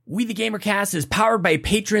We the Gamercast is powered by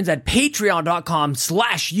patrons at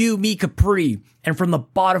patreon.com/YouMeCapri. And from the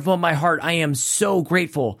bottom of my heart, I am so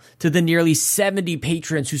grateful to the nearly 70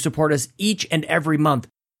 patrons who support us each and every month.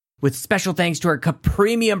 With special thanks to our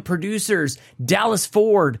Capremium producers, Dallas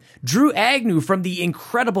Ford, Drew Agnew from the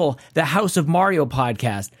incredible The House of Mario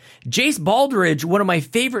podcast, Jace Baldridge, one of my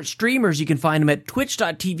favorite streamers. You can find him at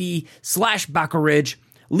twitch.tv/Baccaridge,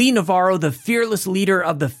 Lee Navarro, the fearless leader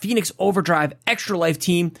of the Phoenix Overdrive Extra Life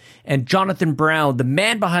team, and Jonathan Brown, the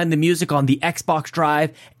man behind the music on the Xbox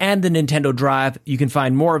Drive and the Nintendo Drive. You can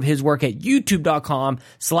find more of his work at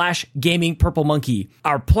youtube.com/GamingPurpleMonkey.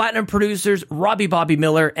 Our platinum producers, Robbie Bobby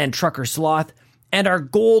Miller and Trucker Sloth, and our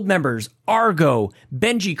gold members, Argo,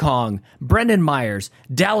 Benji Kong, Brendan Myers,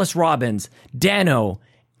 Dallas Robbins, Dano,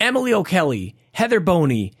 Emily O'Kelly, Heather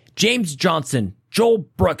Boney, James Johnson, Joel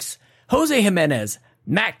Brooks, Jose Jimenez,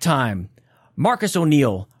 Mac Time, Marcus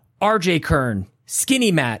O'Neill, RJ Kern,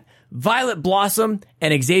 Skinny Matt, Violet Blossom,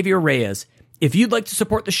 and Xavier Reyes. If you'd like to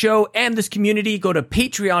support the show and this community, go to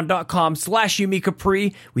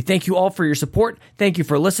patreon.com/YouMeCapri. We thank you all for your support. Thank you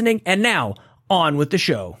for listening. And now, on with the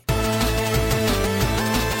show.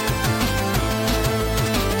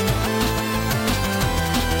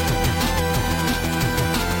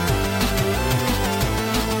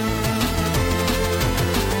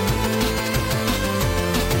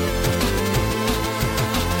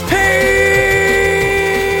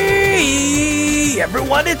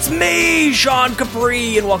 Everyone, it's me, Sean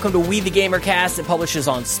Capri, and welcome to We the Gamercast. It publishes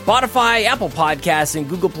on Spotify, Apple Podcasts, and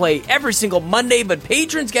Google Play every single Monday, but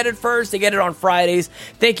patrons get it first. They get it on Fridays.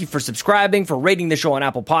 Thank you for subscribing, for rating the show on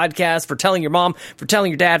Apple Podcasts, for telling your mom, for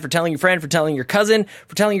telling your dad, for telling your friend, for telling your cousin,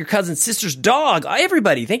 for telling your cousin's sister's dog.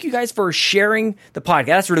 Everybody, thank you guys for sharing the podcast.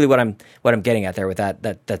 That's really what I'm getting at there with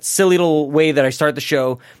that silly little way that I start the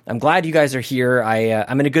show. I'm glad you guys are here.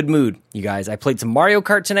 I'm in a good mood, you guys. I played some Mario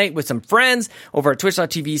Kart tonight with some friends over at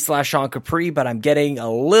twitch.tv/Sean Capri, but I'm getting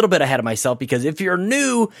a little bit ahead of myself because if you're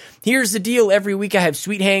new, here's the deal. Every week I have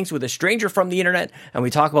Sweet Hanks with a stranger from the internet, and we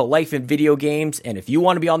talk about life in video games. And if you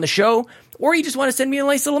want to be on the show, or you just want to send me a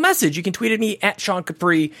nice little message, you can tweet at me at Sean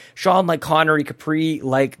Capri, Sean like Connery, Capri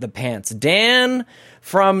like the pants. Dan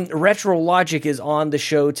from Retro Logic is on the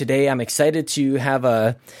show today. I'm excited to have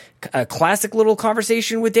a classic little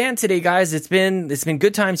conversation with Dan today, guys. It's been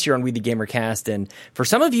good times here on We the Gamercast, and for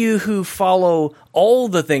some of you who follow all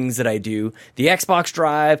the things that I do, the Xbox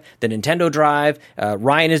Drive, the Nintendo Drive,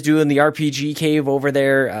 Ryan is doing the RPG Cave over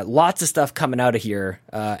there, lots of stuff coming out of here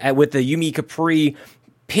with the Yumi Capri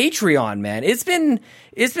Patreon, man. It's been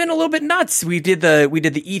a little bit nuts. We did the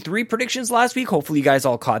E3 predictions last week. Hopefully you guys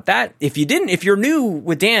all caught that. If you didn't, if you're new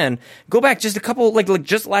with Dan, go back just a couple, like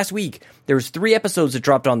just last week. There was 3 episodes that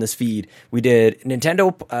dropped on this feed. We did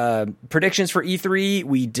Nintendo predictions for E3.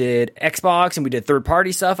 We did Xbox, and we did third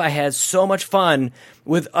party stuff. I had so much fun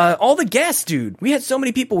with all the guests, dude. We had so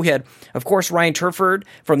many people. We had, of course, Ryan Turford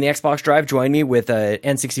from the Xbox Drive join me with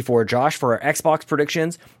N64 Josh for our Xbox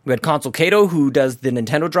predictions. We had Console Kato, who does the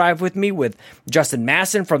Nintendo Drive with me, with Justin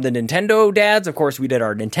Masson from the Nintendo Dads. Of course, we did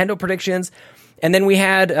our Nintendo predictions. And then we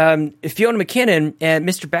had Fiona McKinnon and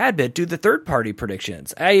Mr. Badbit do the third-party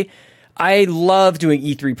predictions. I love doing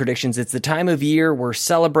E3 predictions. It's the time of year we're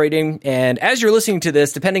celebrating. And as you're listening to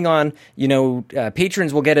this, depending on,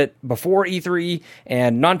 patrons will get it before E3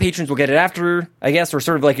 and non-patrons will get it after, I guess, or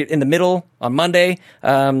sort of like in the middle on Monday.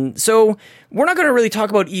 So we're not going to really talk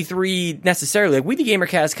about E3 necessarily. Like, We the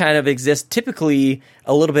Gamercast kind of exists typically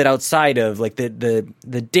a little bit outside of like the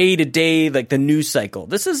day-to-day, like the news cycle.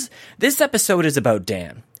 This episode is about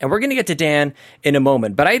Dan. And we're going to get to Dan in a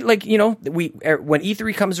moment. But when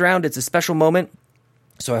E3 comes around, it's a special moment.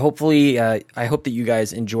 So I hope that you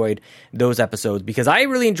guys enjoyed those episodes, because I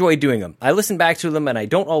really enjoyed doing them. I listen back to them, and I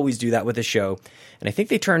don't always do that with the show. And I think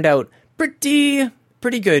they turned out pretty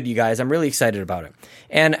good, you guys. I'm really excited about it.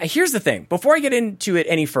 And here's the thing. Before I get into it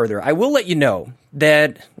any further, I will let you know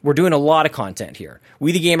that we're doing a lot of content here.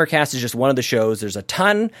 We the Gamercast is just one of the shows. There's a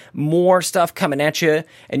ton more stuff coming at you,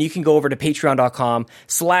 and you can go over to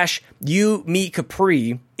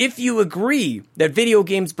patreon.com/YouMeCapri. If you agree that video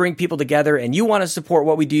games bring people together and you want to support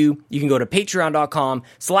what we do, you can go to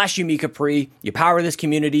patreon.com/YouMeCapri. You power this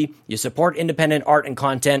community, you support independent art and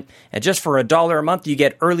content, and just for $1 a month, you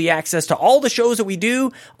get early access to all the shows that we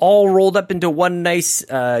do, all rolled up into one nice,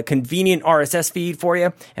 convenient RSS feed for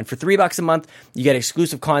you. And for $3 a month, You get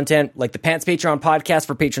exclusive content like the Pants Patreon podcast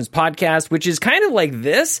for Patrons podcast, which is kind of like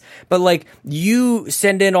this, but like you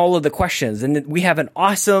send in all of the questions, and we have an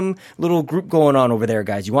awesome little group going on over there,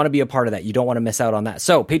 guys. You want to be a part of that. You don't want to miss out on that.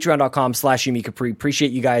 So patreon.com/YumiCapri.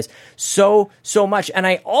 Appreciate you guys so much. And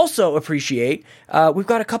I also appreciate, we've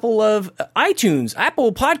got a couple of iTunes,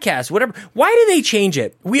 Apple Podcasts, whatever. Why do they change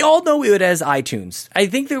it? We all know it as iTunes. I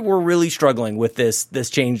think that we're really struggling with this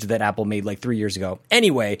change that Apple made like 3 years ago.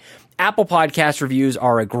 Anyway, Apple Podcast reviews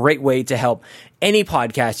are a great way to help any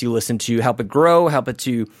podcast you listen to, help it grow, help it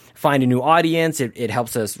to find a new audience. It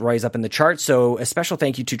helps us rise up in the charts. So a special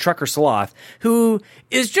thank you to Trucker Sloth, who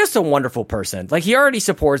is just a wonderful person. Like, he already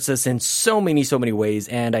supports us in so many ways.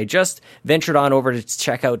 And I just ventured on over to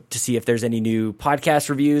check out to see if there's any new podcast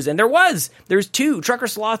reviews. And there's 2. Trucker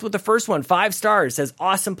Sloth with the first one, 5 stars, says,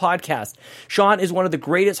 awesome podcast. Sean is one of the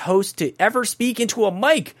greatest hosts to ever speak into a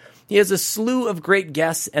mic. He has a slew of great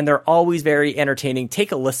guests, and they're always very entertaining.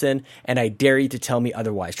 Take a listen, and I dare you to tell me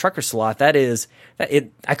otherwise. Trucker Sloth, I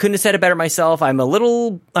couldn't have said it better myself. I'm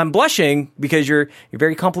blushing because you're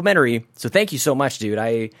very complimentary. So thank you so much, dude.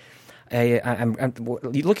 I'm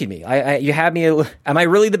look at me. You have me. Am I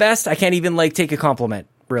really the best? I can't even take a compliment.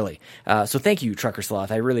 Really. So thank you, Trucker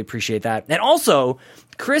Sloth. I really appreciate that. And also,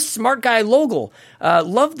 Chris Smart Guy Logal,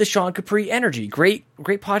 love the Sean Capri energy. Great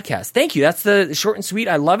podcast. Thank you. That's the short and sweet.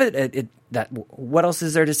 I love it. What else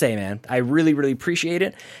is there to say, man? I really appreciate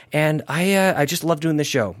it. And I just love doing this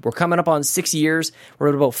show. We're coming up on 6 years. We're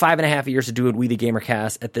at about 5.5 years of doing We the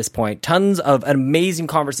Gamercast at this point. Tons of amazing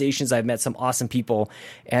conversations. I've met some awesome people,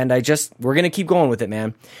 and we're going to keep going with it,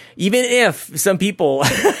 man. Even if some people,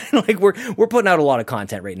 we're putting out a lot of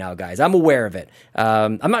content right now, guys. I'm aware of it.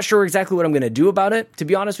 I'm not sure exactly what I'm going to do about it, to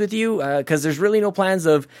be honest with you, because there's really no plans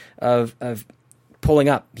of pulling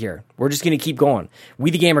up here. We're just going to keep going.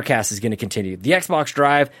 We the Gamercast is going to continue. The Xbox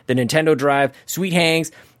Drive, the Nintendo Drive, Sweet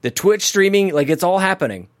Hangs, the Twitch streaming, it's all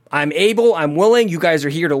happening. I'm able, I'm willing. You guys are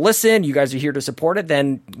here to listen. You guys are here to support it.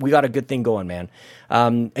 Then we got a good thing going, man.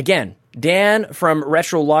 Again, Dan from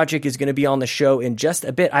Retro Logic is going to be on the show in just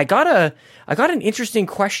a bit. I got an interesting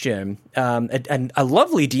question, a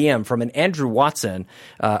lovely DM from an Andrew Watson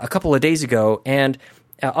a couple of days ago, and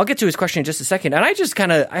I'll get to his question in just a second. And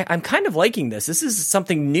I'm kind of liking this. This is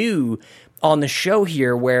something new on the show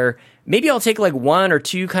here, where maybe I'll take one or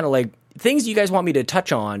two things you guys want me to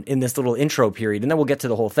touch on in this little intro period, and then we'll get to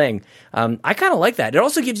the whole thing. I kind of like that. It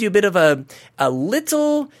also gives you a bit of a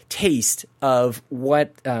little taste of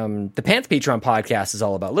what the Pants Patreon podcast is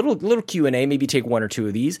all about. Little Q&A, maybe take 1 or 2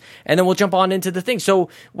 of these, and then we'll jump on into the thing. So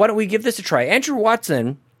why don't we give this a try? Andrew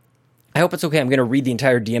Watson, I hope it's okay. I'm going to read the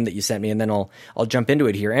entire DM that you sent me, and then I'll jump into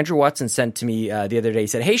it here. Andrew Watson sent to me the other day. He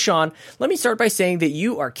said, "Hey, Sean, let me start by saying that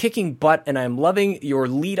you are kicking butt, and I'm loving your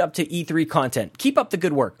lead up to E3 content. Keep up the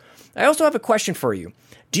good work. I also have a question for you.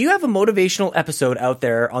 Do you have a motivational episode out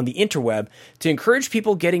there on the interweb to encourage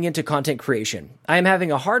people getting into content creation? I am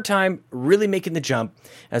having a hard time really making the jump,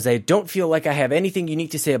 as I don't feel like I have anything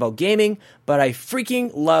unique to say about gaming, but I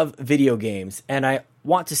freaking love video games, and I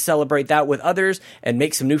want to celebrate that with others and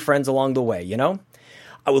make some new friends along the way,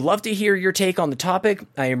 I would love to hear your take on the topic.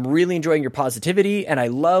 I am really enjoying your positivity, and I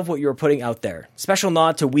love what you're putting out there. Special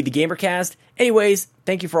nod to We the Gamercast. Anyways,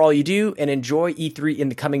 thank you for all you do, and enjoy E3 in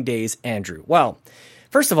the coming days, Andrew." Well,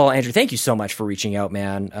 first of all, Andrew, thank you so much for reaching out,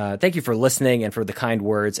 man. Thank you for listening and for the kind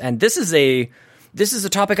words. And this is a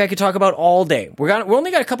topic I could talk about all day. We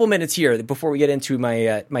only got a couple minutes here before we get into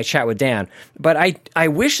my chat with Dan. But I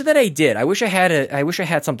wish that I did. I wish I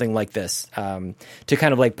had something like this to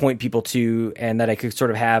kind of point people to, and that I could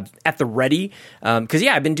sort of have at the ready. Because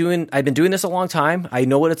I've been doing this a long time. I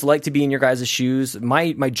know what it's like to be in your guys' shoes.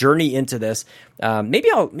 My journey into this.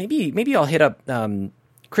 Maybe I'll hit up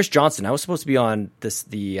Chris Johnson. I was supposed to be on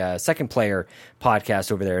the Second Player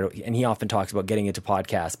podcast over there, and he often talks about getting into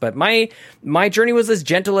podcasts. But my journey was as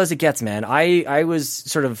gentle as it gets, man.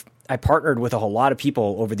 I partnered with a whole lot of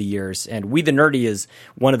people over the years, and We the Nerdy is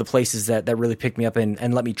one of the places that really picked me up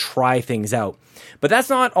and let me try things out. But that's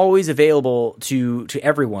not always available to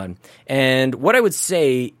everyone. And what I would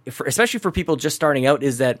say, especially for people just starting out,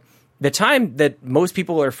 is that the time that most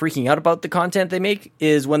people are freaking out about the content they make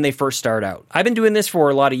is when they first start out. I've been doing this for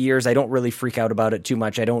a lot of years. I don't really freak out about it too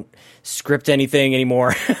much. I don't script anything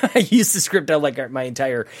anymore. I used to script out my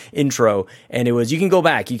entire intro, and you can go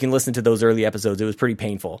back. You can listen to those early episodes. It was pretty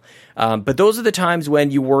painful. But those are the times when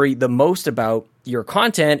you worry the most about your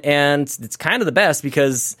content, and it's kind of the best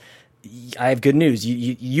because I have good news.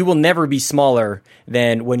 You will never be smaller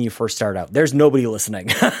than when you first start out. There's nobody listening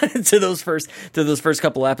to those first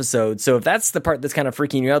couple episodes. So if that's the part that's kind of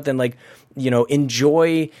freaking you out, then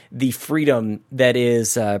enjoy the freedom that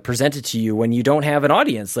is presented to you when you don't have an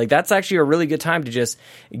audience. Like, that's actually a really good time to just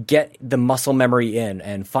get the muscle memory in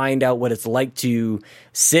and find out what it's like to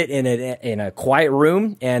sit in a quiet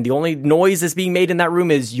room, and the only noise that's being made in that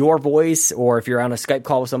room is your voice, or if you're on a Skype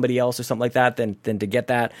call with somebody else or something like that, then to get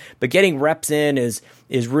that. But getting reps in is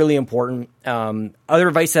really important. Other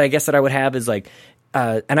advice that I guess that I would have is and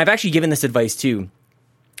I've actually given this advice too,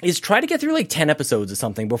 is try to get through 10 episodes of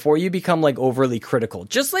something before you become overly critical.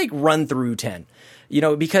 Just run through 10,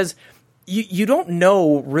 because you don't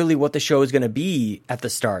know really what the show is going to be at the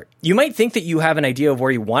start. You might think that you have an idea of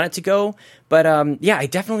where you want it to go, but I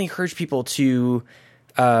definitely encourage people to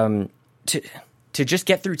just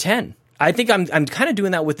get through 10. I think I'm kind of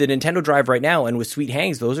doing that with the Nintendo Drive right now, and with Sweet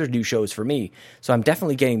Hangs, those are new shows for me. So I'm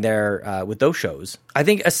definitely getting there with those shows. I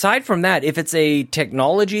think aside from that, if it's a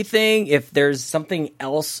technology thing, if there's something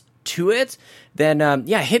else to it, then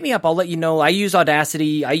hit me up. I'll let you know. I use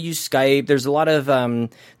Audacity. I use Skype. There's a lot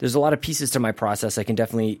of pieces to my process I can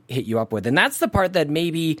definitely hit you up with. And that's the part that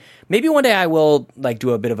maybe one day I will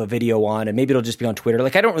do a bit of a video on, and maybe it'll just be on Twitter.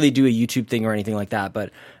 I don't really do a YouTube thing or anything like that.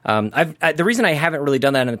 But the reason I haven't really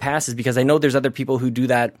done that in the past is because I know there's other people who do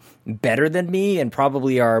that better than me and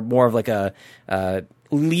probably are more of a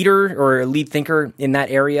leader or a lead thinker in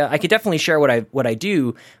that area. I could definitely share what I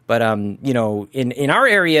do, but in our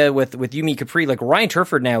area with Yumi Capri, Ryan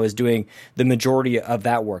Turford now is doing the majority of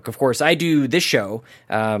that work. Of course, I do this show.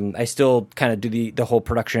 I still kind of do the whole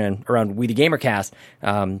production around We the Gamercast.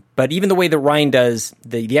 But even the way that Ryan does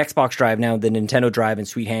the Xbox Drive now, the Nintendo Drive and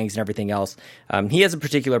Sweet Hangs and everything else, he has a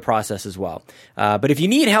particular process as well. But if you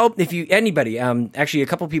need help, anybody, actually a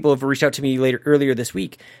couple people have reached out to me earlier this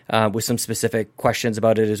week with some specific questions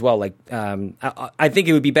about it as well. I think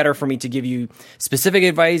it would be better for me to give you specific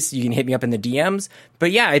advice. You can hit me up in the DMs. But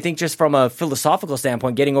yeah, I think just from a philosophical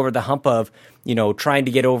standpoint, getting over the hump of, trying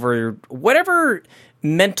to get over whatever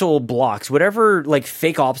mental blocks, whatever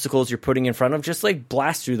fake obstacles you're putting in front of, just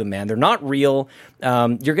blast through them, man. They're not real.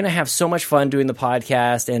 You're going to have so much fun doing the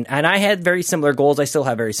podcast. And I had very similar goals. I still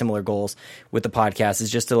have very similar goals with the podcast, is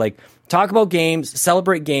just to talk about games,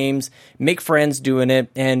 celebrate games, make friends doing it,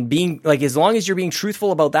 and being as long as you're being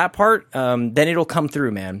truthful about that part, then it'll come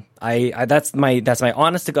through, man. I that's my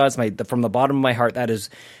honest to God, from the bottom of my heart. That is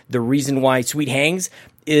the reason why Sweet Hangs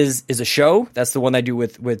is a show. That's the one I do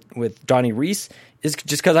with Donnie Reese, is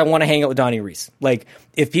just because I want to hang out with Donnie Reese.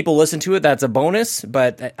 If people listen to it, that's a bonus.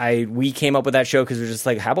 But we came up with that show because we're just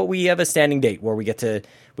how about we have a standing date where we get to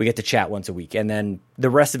chat once a week, and then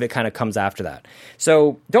the rest of it kind of comes after that.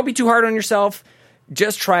 So don't be too hard on yourself.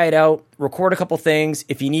 Just try it out. Record a couple things.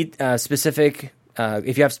 If you need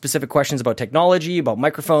if you have specific questions about technology, about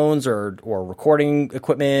microphones or recording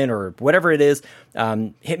equipment or whatever it is,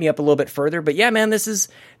 hit me up a little bit further. But yeah, man, this is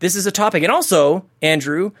a topic. And also,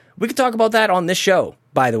 Andrew, we could talk about that on this show,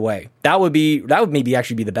 by the way. That would maybe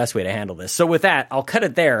actually be the best way to handle this. So with that, I'll cut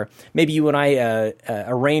it there. Maybe you and I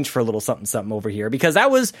arrange for a little something over here, because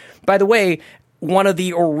that was, by the way, one of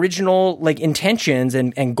the original intentions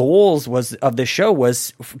and goals of this show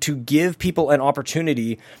was to give people an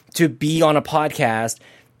opportunity to be on a podcast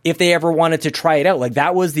if they ever wanted to try it out.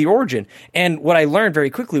 That was the origin. And what I learned very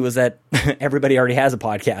quickly was that everybody already has a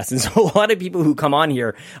podcast. And so a lot of people who come on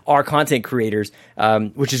here are content creators,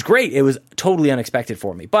 which is great. It was totally unexpected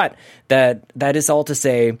for me. But that is all to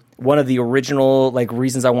say, one of the original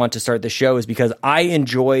reasons I want to start the show is because I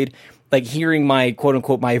enjoyed hearing my quote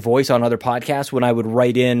unquote my voice on other podcasts when I would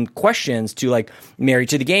write in questions to Married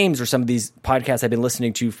to the Games or some of these podcasts I've been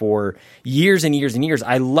listening to for years and years and years.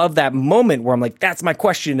 I love that moment where I'm that's my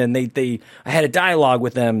question, and I had a dialogue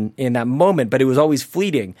with them in that moment, but it was always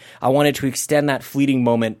fleeting. I wanted to extend that fleeting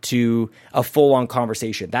moment to a full on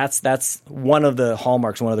conversation. That's one of the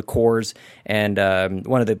hallmarks, one of the cores, and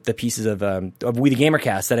one of the pieces of We the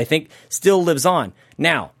Gamercast that I think still lives on.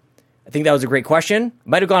 Now, I think that was a great question.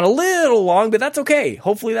 Might have gone a little long, but that's okay.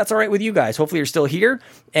 Hopefully that's all right with you guys. Hopefully you're still here.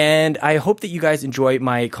 And I hope that you guys enjoy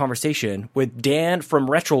my conversation with Dan from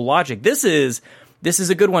Retro Logic. This is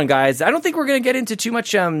a good one, guys. I don't think we're going to get into too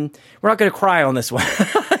much. We're not going to cry on this one.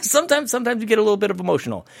 Sometimes we get a little bit of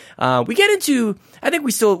emotional. We get into, I think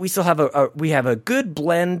we still have a good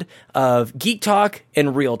blend of geek talk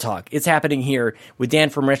and real talk. It's happening here with Dan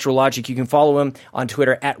from Retro Logic. You can follow him on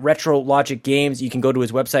Twitter at Retro Logic Games. You can go to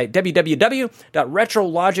his website,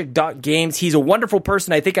 www.retrologic.games. He's a wonderful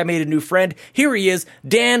person. I think I made a new friend. Here he is,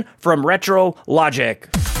 Dan from Retro Logic.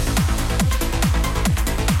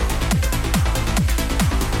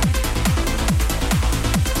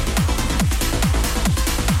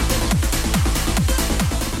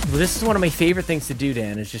 Well, this is one of my favorite things to do,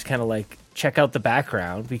 Dan, is just kind of like check out the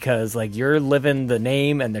background because like you're living the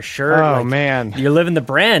name and the shirt. Oh, like, man. You're living the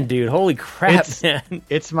brand, dude. Holy crap, man.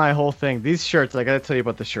 It's my whole thing. These shirts, I got to tell you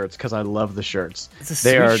about the shirts because I love the shirts. It's a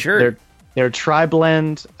sweet shirt. They're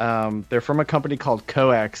tri-blend. They're from a company called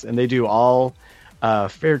Coex, and they do all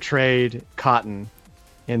fair trade cotton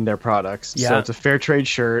in their products. Yeah. So it's a fair trade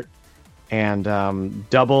shirt and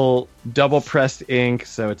double pressed ink,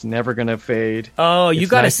 so it's never gonna fade. Oh, you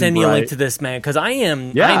got to nice send and me a link bright. to this, man, because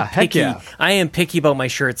I'm heck picky. yeah. I am picky about my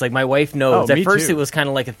shirts. Like my wife knows. Oh, At me first, too. it was kind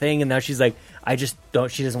of like a thing, and now she's like, I just don't.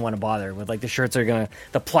 She doesn't want to bother with like the shirts are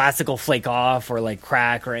the plastic will flake off or like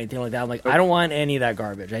crack or anything like that. I'm like, I don't want any of that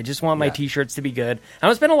garbage. I just want my t-shirts to be good. I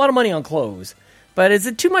don't spend a lot of money on clothes, but is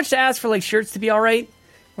it too much to ask for like shirts to be all right?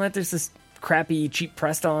 Like there's this crappy, cheap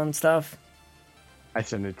pressed on stuff. I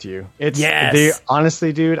send it to you. It's Yes.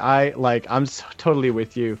 honestly, dude, I'm totally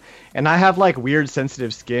with you. And I have like weird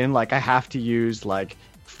sensitive skin. Like I have to use like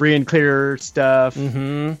free and clear stuff,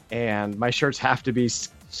 and my shirts have to be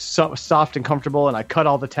so soft and comfortable. And I cut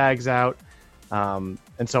all the tags out.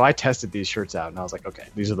 And so I tested these shirts out, and I was like, okay,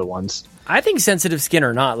 these are the ones. I think sensitive skin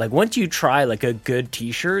or not, like once you try like a good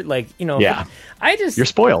t-shirt, like, you know, Yeah. you're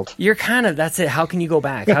spoiled. You're kind of, that's it. How can you go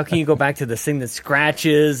back? How can you go back to this thing that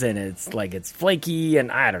scratches and it's like, it's flaky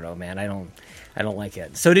and I don't know, man. I don't like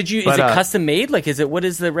it. So is it custom made? Like, what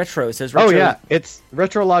is the retro? It says retro. Oh yeah. It's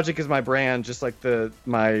Retro Logic is my brand, just like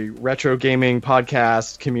my retro gaming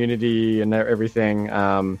podcast community and everything.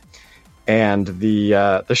 And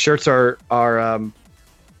the shirts are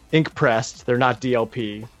ink pressed. They're not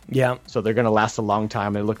DLP. Yeah. So they're going to last a long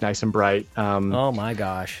time. They look nice and bright. Oh my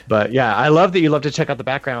gosh. But yeah, I love that you love to check out the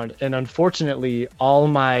background. And unfortunately, all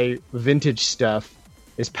my vintage stuff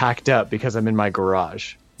is packed up because I'm in my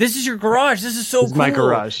garage. This is your garage. This is so cool. My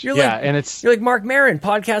garage. You're yeah, like, and it's you're like Mark Maron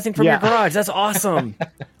podcasting from Yeah. your garage. That's awesome.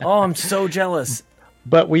 Oh, I'm so jealous.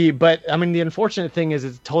 But I mean, the unfortunate thing is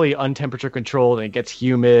it's totally untemperature controlled and it gets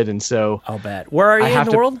humid, and so I'll bet. Where are you I in have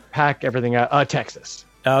the to world? pack everything out. Texas.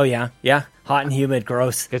 Oh yeah, yeah. Hot and humid,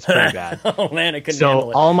 gross. It's pretty bad. Oh man, I couldn't handle So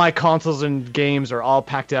it. all my consoles and games are all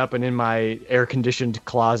packed up and in my air conditioned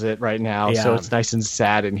closet right now. Yeah. So it's nice and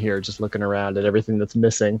sad in here, just looking around at everything that's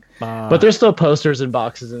missing. But there's still posters and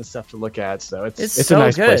boxes and stuff to look at. So it's so a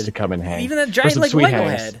nice good. place to come and hang. Even that For giant some like sweet Lego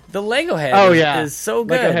hangs. head. The Lego head. Oh yeah, is so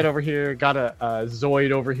good. Lego head over here. Got a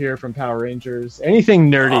Zoid over here from Power Rangers.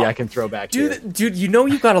 Anything nerdy I can throw back here. Dude, you know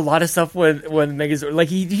you've got a lot of stuff when Megazord, like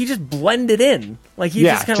he just blended in, like he's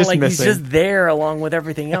just kind of just like missing. he's just there along with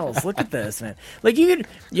everything else. Look at this, man. Like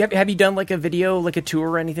have you done like a video, like a tour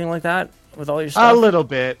or anything like that with all your stuff? A little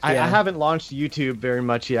bit. I Yeah. haven't launched YouTube very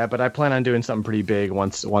much yet, but I plan on doing something pretty big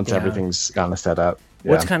once everything's kind of set up.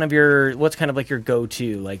 Yeah. What's kind of like your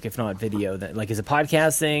go-to, like if not video, that like is it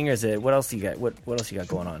podcasting or is it what else you got? What else you got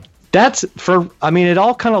going on? That's it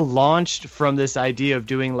all kind of launched from this idea of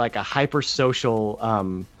doing like a hyper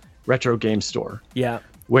social retro game store. Yeah.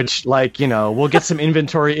 Which, like, you know, we'll get some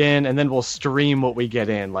inventory in and then we'll stream what we get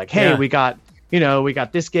in. Like, hey, Yeah. we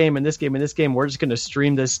got this game and this game and this game. We're just going to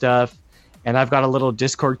stream this stuff. And I've got a little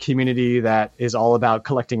Discord community that is all about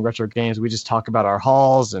collecting retro games. We just talk about our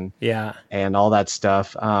hauls and all that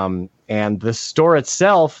stuff. And the store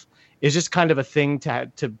itself is just kind of a thing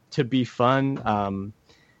to be fun.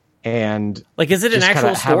 And like, is it an just actual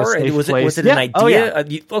kinda have a store? safe Was place. it an Yeah. idea? Oh, yeah.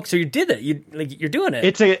 So you did it. You're doing it.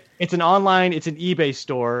 It's an eBay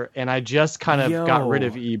store, and I just kind of got rid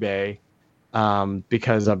of eBay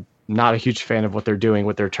because I'm not a huge fan of what they're doing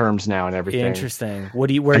with their terms now and everything. Interesting. Where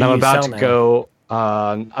do you I'm sell about to now? go.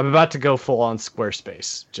 I'm about to go full on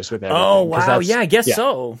Squarespace just with everything. Oh 'cause wow! Yeah, I guess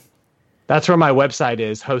so. That's where my website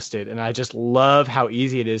is hosted, and I just love how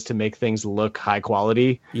easy it is to make things look high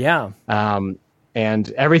quality. Yeah.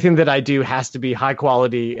 And everything that I do has to be high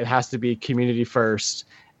quality. It has to be community first,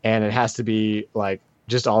 and it has to be like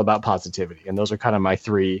just all about positivity. And those are kind of my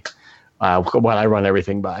three, what I run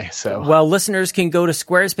everything by. So, well, listeners can go to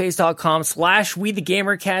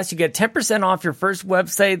squarespace.com/WeTheGamerCast. You get 10% off your first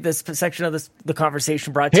website. This section of the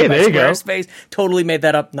conversation brought to you by there you go. Squarespace. Totally made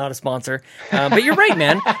that up, not a sponsor. But you're right,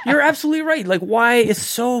 man. You're absolutely right. Like, why? It's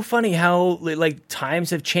so funny how like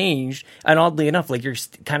times have changed, and oddly enough, like you're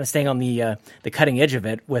kind of staying on the cutting edge of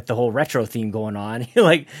it with the whole retro theme going on. You're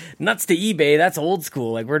like, nuts to eBay. That's old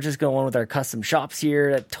school. Like, we're just going with our custom shops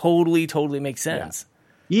here. That totally makes sense.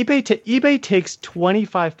 Yeah. eBay takes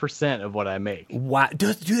 25% of what I make. Wow.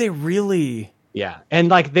 Do they really? Yeah. And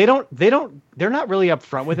like they're not really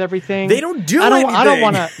upfront with everything. They don't do anything. anything. I don't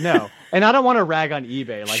want to no. And I don't want to rag on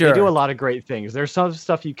eBay. Like Sure. they do a lot of great things. There's some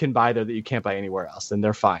stuff you can buy there that you can't buy anywhere else, and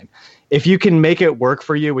they're fine. If you can make it work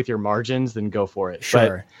for you with your margins, then go for it.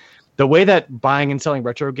 Sure. But the way that buying and selling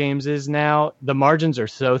retro games is now, the margins are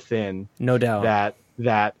so thin. No doubt.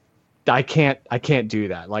 That I can't do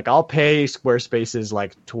that. Like, I'll pay Squarespace's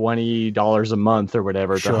like $20 a month or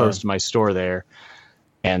whatever to host my store there.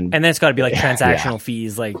 And then it's got to be like transactional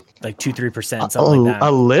fees, like 2-3%, something like that. A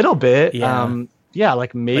little bit. Yeah.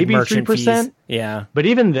 Like maybe 3%. Yeah. But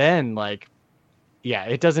even then, like,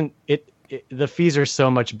 it doesn't, the fees are so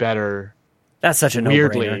much better. That's such a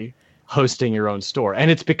weirdly hosting your own store.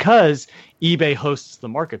 And it's because eBay hosts the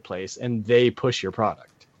marketplace and they push your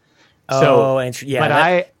product.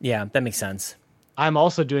 That makes sense. I'm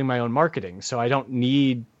also doing my own marketing, so I don't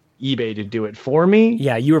need eBay to do it for me.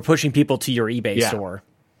 Yeah, you were pushing people to your eBay store.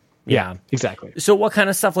 Yeah, exactly. So what kind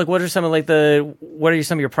of stuff, like what are some of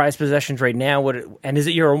some of your prized possessions right now? And is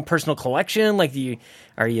it your own personal collection? Like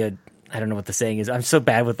are you I don't know what the saying is. I'm so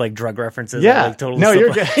bad with like drug references. Yeah. Like, totally no, you're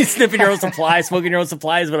good. Sniffing your own supply, smoking your own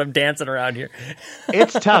supplies, but I'm dancing around here.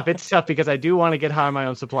 It's tough. It's tough because I do want to get high on my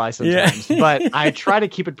own supply sometimes, but I try to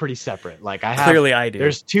keep it pretty separate. Like Clearly I do.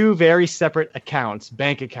 There's two very separate accounts,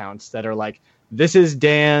 bank accounts that are like, this is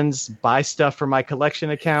Dan's buy stuff for my collection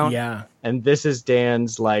account. Yeah. And this is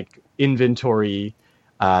Dan's like inventory.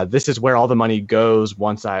 This is where all the money goes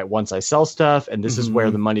once I sell stuff. And this is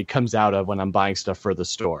where the money comes out of when I'm buying stuff for the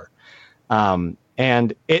store.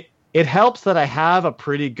 And it helps that I have a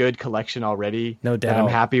pretty good collection already. No doubt. That I'm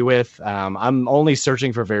happy with. I'm only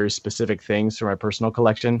searching for very specific things for my personal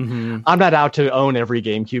collection. I'm not out to own every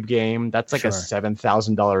GameCube game. That's like a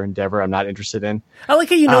 $7,000 endeavor I'm not interested in. I like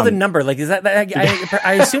how you know the number. Like, is that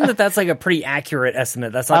I assume that's like a pretty accurate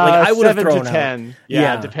estimate. That's not like I would have thrown 7 to 10. out.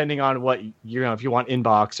 Yeah, depending on what if you want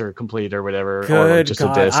inbox or complete or whatever. Good or like just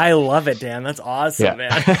God. a disc. I love it, Dan. That's awesome,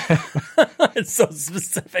 man. It's so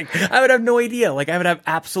specific. I would have no idea. Like, I would have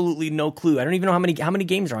absolutely no clue. I don't even know how many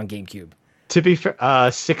games are on GameCube. To be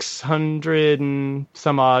fair, 600 and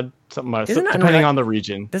some odd, depending on the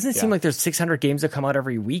region. Doesn't it seem like there's 600 games that come out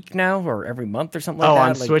every week now or every month or something like that? Oh,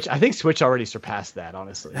 on Switch? I think Switch already surpassed that,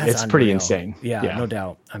 honestly. It's pretty insane. Yeah, no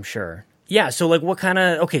doubt. I'm sure. Yeah, so like what kind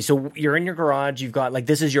of... Okay, so you're in your garage. You've got like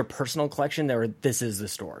this is your personal collection or this is the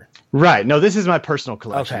store? Right. No, this is my personal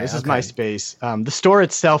collection. Okay, this is my space. The store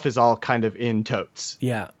itself is all kind of in totes.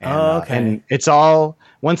 Yeah. And, and it's all...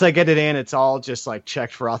 Once I get it in, it's all just like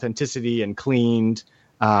checked for authenticity and cleaned.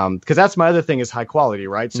 Because that's my other thing is high quality,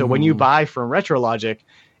 right? So when you buy from RetroLogic,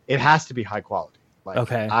 it has to be high quality.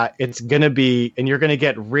 Like, it's going to be... And you're going to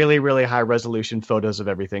get really, really high resolution photos of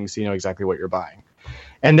everything so you know exactly what you're buying.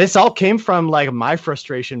 And this all came from like my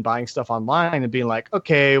frustration buying stuff online and being like,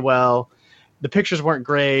 okay, well, the pictures weren't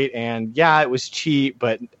great. And yeah, it was cheap,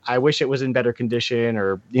 but I wish it was in better condition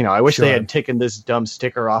or, I wish they had taken this dumb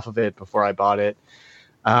sticker off of it before I bought it.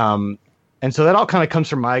 And so that all kind of comes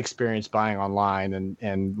from my experience buying online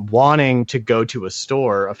and wanting to go to a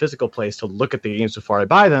store, a physical place to look at the games before I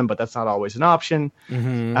buy them, but that's not always an option.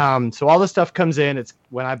 So all this stuff comes in. It's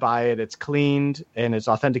when I buy it, it's cleaned and it's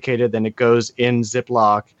authenticated. Then it goes in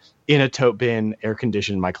Ziploc in a tote bin, air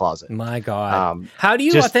conditioned in my closet. My God. How do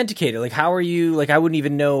you authenticate it? Like, how are you, like, I wouldn't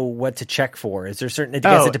even know what to check for. Is there certain, I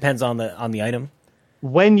guess it depends on the item.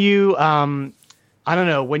 When you, I don't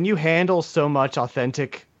know, when you handle so much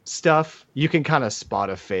authentic stuff, you can kind of spot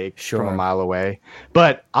a fake from a mile away.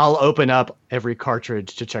 But I'll open up every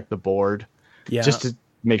cartridge to check the board just to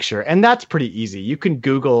make sure. And that's pretty easy. You can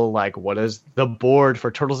Google, like, what does the board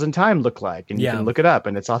for Turtles in Time look like? And you can look it up,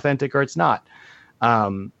 and it's authentic or it's not.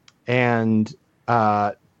 And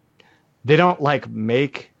they don't, like,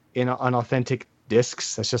 make unauthentic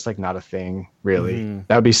discs. That's just, like, not a thing, really.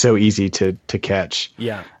 That would be so easy to catch.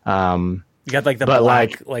 Yeah. You got like the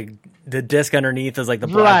black, like the disc underneath is like the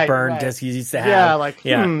black burn disc you used to have.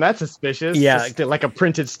 That's suspicious. Yeah, just like a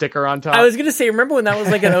printed sticker on top. I was gonna say, remember when that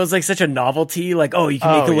was like such a novelty? Like, you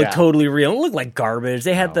can make it look totally real. It looked like garbage.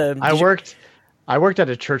 They had I worked at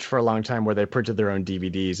a church for a long time where they printed their own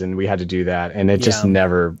DVDs, and we had to do that, and it just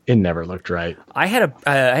never looked right. I had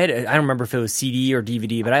I don't remember if it was CD or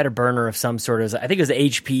DVD, but I had a burner of some sort of, I think it was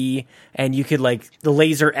HP, and you could like the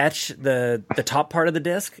laser etch the top part of the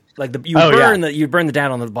disc, like you'd burn the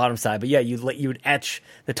down on the bottom side, but you would etch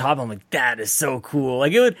the top. I'm like, that is so cool.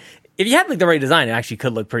 Like, it would, if you had like the right design, it actually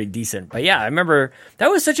could look pretty decent. But yeah, I remember that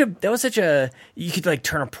was such a you could like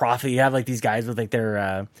turn a profit. You have like these guys with like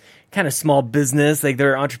their kind of small business, like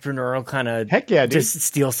they're entrepreneurial kind of. Heck yeah, dude. Just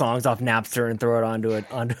steal songs off Napster and throw it onto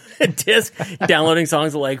a disc. Downloading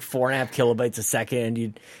songs at like 4.5 kilobytes a second.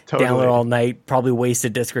 You'd download all night, probably waste a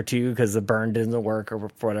disc or two because the burn didn't work or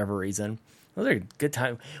for whatever reason. Those are good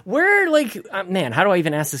time. Where, like, man, how do I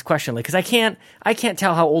even ask this question? Like, because I can't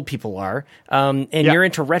tell how old people are. And you're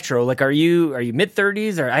into retro. Like, are you mid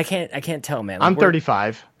 30s or I can't tell, man. Like, I'm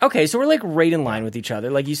 35. Okay, so we're like right in line with each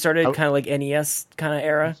other. Like, you started kind of like NES kind of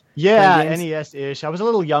era. Yeah, NES ish. I was a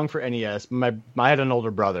little young for NES. I had an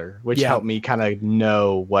older brother, which helped me kind of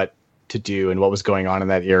know what to do and what was going on in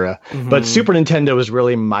that era. Mm-hmm. But Super Nintendo was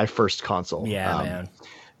really my first console. Yeah, man.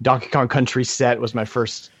 Donkey Kong Country Set was my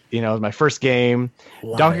first. My first game.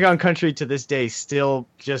 Donkey Kong Country to this day still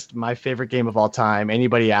just my favorite game of all time.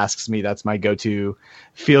 Anybody asks me, that's my go-to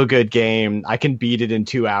feel-good game. I can beat it in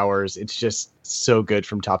 2 hours. It's just so good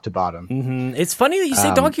from top to bottom. Mm-hmm. It's funny that you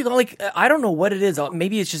say Donkey Kong. Like, I don't know what it is.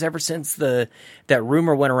 Maybe it's just ever since that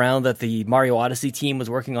rumor went around that the Mario Odyssey team was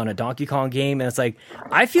working on a Donkey Kong game, and it's like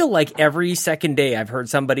I feel like every second day I've heard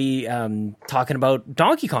somebody talking about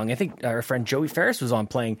Donkey Kong. I think our friend Joey Ferris was on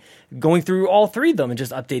going through all three of them and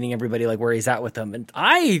just updating everybody like where he's at with them. And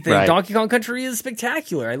I think Donkey Kong Country is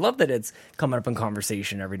spectacular. I love that it's coming up in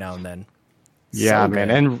conversation every now and then. Yeah, so man,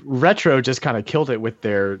 and Retro just kind of killed it with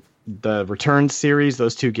the Return series.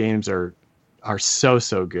 Those two games are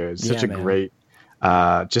so good. Such a great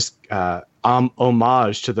homage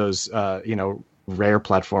to those rare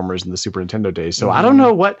platformers in the Super Nintendo days. So I don't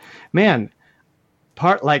know what, man.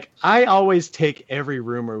 I always take every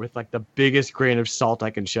rumor with like the biggest grain of salt I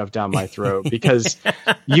can shove down my throat because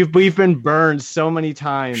we've been burned so many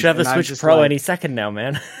times. Should have the Switch Pro any second now,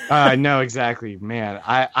 man. I know, exactly, man.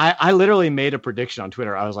 I literally made a prediction on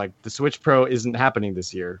Twitter. I was like, the Switch Pro isn't happening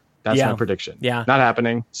this year. That's my prediction. Yeah, not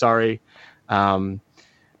happening. Sorry.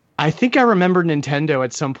 I think I remember Nintendo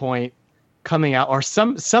at some point coming out, or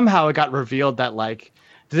somehow it got revealed that like.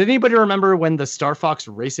 Does anybody remember when the Star Fox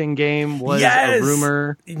racing game was a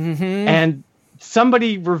rumor? Mm-hmm. And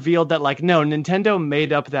somebody revealed that, like, no, Nintendo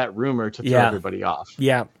made up that rumor to throw everybody off.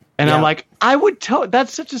 Yeah. And I'm like, I would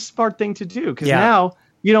that's such a smart thing to do because now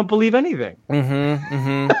you don't believe anything. Mm-hmm.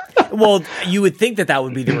 Mm-hmm. Well, you would think that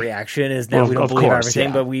would be the reaction is now we don't believe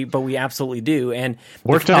everything, but we absolutely do. And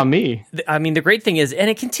worked on me. I mean, the great thing is, and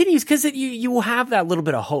it continues because you will have that little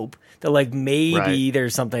bit of hope that like maybe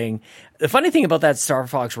there's something. The funny thing about that Star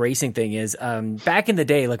Fox racing thing is, back in the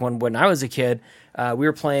day, like when I was a kid, we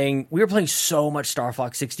were playing so much Star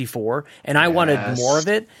Fox 64, and I wanted more of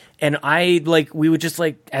it. And we would just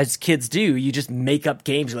like, as kids do, you just make up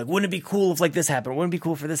games. You're like, wouldn't it be cool if like this happened? Wouldn't it be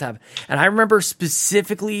cool for this happened? And I remember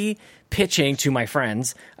specifically pitching to my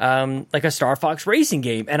friends, like a Star Fox racing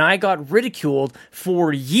game. And I got ridiculed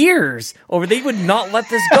for years over, they would not let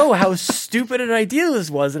this go, how stupid an idea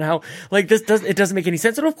this was and how like it doesn't make any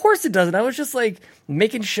sense. And of course it doesn't. I was just like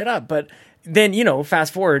making shit up. But then,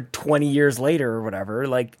 fast forward 20 years later or whatever,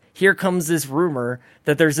 like here comes this rumor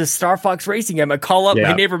that there's this Star Fox racing game. I call up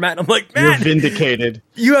my neighbor Matt and I'm like, man, you're vindicated.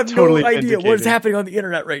 You have totally no idea what is happening on the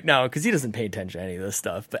internet right now because he doesn't pay attention to any of this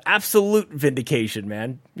stuff. But absolute vindication,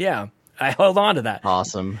 man. Yeah. I held on to that.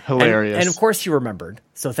 Awesome. Hilarious. And of course you remembered.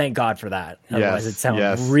 So thank God for that. Otherwise it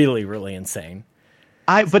sounds really, really insane.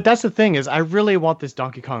 But that's the thing is I really want this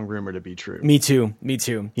Donkey Kong rumor to be true. Me too.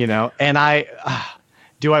 And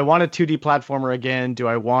do I want a 2D platformer again? Do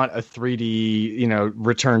I want a 3D,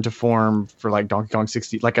 return to form for like Donkey Kong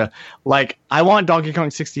 60? I want Donkey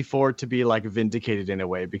Kong 64 to be like vindicated in a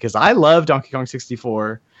way because I love Donkey Kong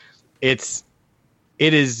 64. It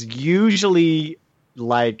is usually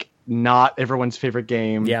like not everyone's favorite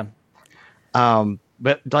game. Yeah.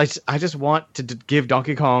 But I just want to give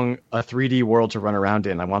Donkey Kong a 3D world to run around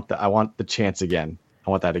in. I want the chance again.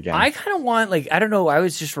 I want that again. I kind of want I don't know. I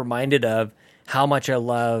was just reminded of how much I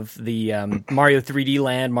love the Mario 3D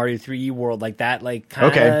Land, Mario 3D World, like that, like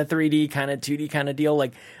kind of 3D, kind of 2D kind of deal.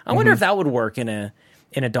 Like I wonder if that would work in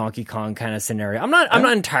a Donkey Kong kind of scenario. I'm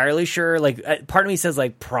not entirely sure. Like part of me says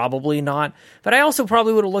like probably not, but I also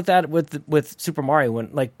probably would have looked at it with Super Mario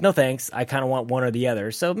when like no thanks. I kind of want one or the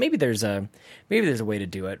other. So maybe there's a way to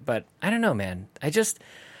do it, but I don't know, man.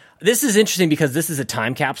 This is interesting because this is a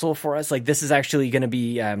time capsule for us. Like this is actually going to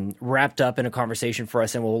be wrapped up in a conversation for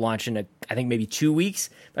us, and we'll launch in I think maybe 2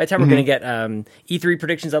 weeks. By the time we're going to get E3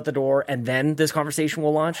 predictions out the door, and then this conversation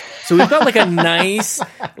will launch. So we've got like a nice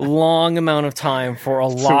long amount of time for a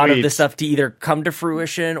lot of this stuff to either come to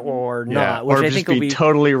fruition or not, which or I think will be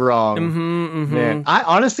totally wrong. Man,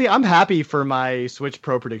 I'm happy for my Switch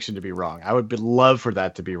Pro prediction to be wrong. I would love for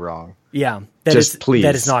that to be wrong. Yeah, please.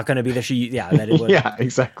 That is not going to be the that it would. Yeah,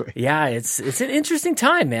 exactly. Yeah, it's an interesting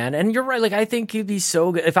time, man. And you're right. Like I think it'd be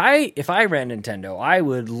so good if I ran Nintendo. I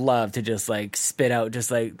would love to just like spit out,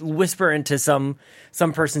 just like whisper into some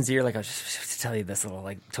person's ear, like I'll just tell you this little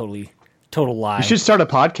like totally Total lie. You should start a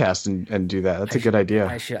podcast and do that. That's a good idea.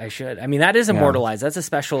 I should. I mean, that is immortalized. That's a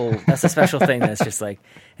special thing that's just like,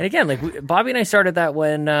 and again, like Bobby and I started that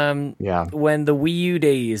when the Wii U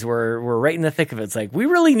days were right in the thick of it. It's like, we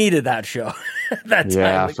really needed that show that time.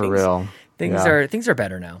 Yeah, like, for real. Things are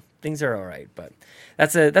better now. Things are all right, but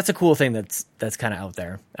that's a cool thing that's kind of out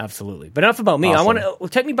there. Absolutely. But enough about me. Awesome. I want to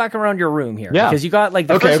take me back around your room here because you got like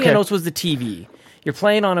the first thing I noticed was the TV. You're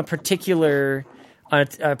playing on a particular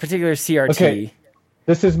CRT. Okay.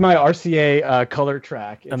 This is my RCA color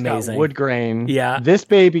track. It's amazing. Got wood grain. Yeah. This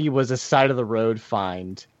baby was a side of the road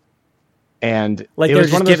find. And like they're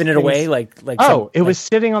just giving it away, it was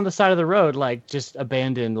sitting on the side of the road, like just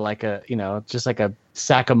abandoned, like just like a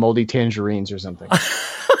sack of moldy tangerines or something.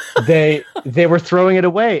 they were throwing it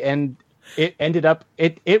away, and it ended up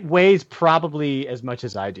it weighs probably as much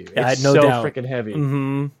as I do. It's no doubt. Freaking heavy.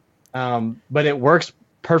 Mm-hmm. But it works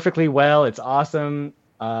perfectly well. It's awesome.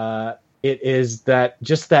 It is that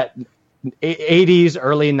 80s,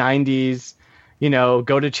 early 90s.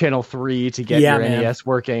 Go to channel 3 to get your NES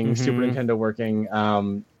working, Super Nintendo working.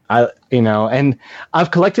 And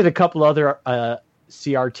I've collected a couple other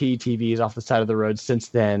CRT TVs off the side of the road since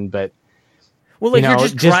then. But you're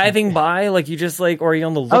just driving by, like you just like, or are you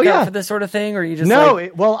on the lookout for this sort of thing, or you just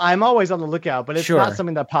I'm always on the lookout, but it's not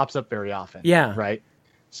something that pops up very often. Yeah, right.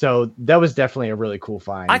 So that was definitely a really cool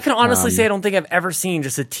find. I can honestly say I don't think I've ever seen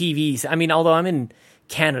just a TV. I mean, although I'm in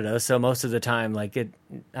Canada, so most of the time, like it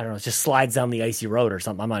just slides down the icy road or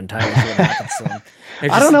something. I'm not entirely sure what happens. So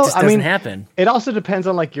I don't know. It just doesn't happen. It also depends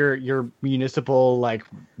on like your municipal, like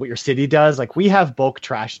what your city does. Like we have bulk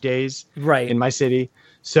trash days in my city.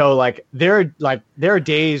 So like there are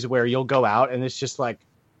days where you'll go out and it's just like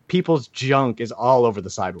people's junk is all over the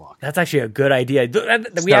sidewalk. That's actually a good idea.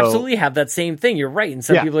 We absolutely have that same thing. You're right. And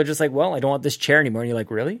some people are just like, well, I don't want this chair anymore. And you're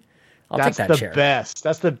like, really? I'll take that chair.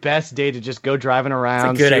 That's the best day to just go driving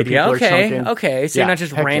around. That's a good idea. Okay. So you're not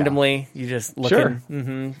just randomly. You just looking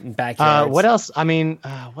in backyards. What else? I mean,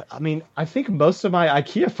 I think most of my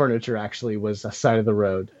IKEA furniture actually was a side of the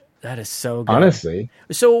road. That is so good. Honestly.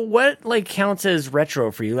 So what like counts as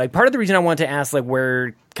retro for you? Like part of the reason I wanted to ask like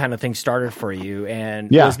where kind of things started for you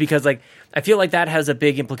and was because like I feel like that has a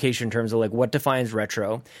big implication in terms of like what defines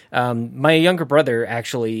retro. My younger brother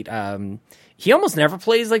actually he almost never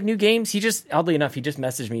plays like new games. He just, oddly enough, he just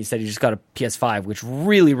messaged me. He said he just got a PS5, which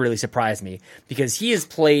really, really surprised me because he has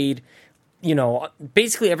played,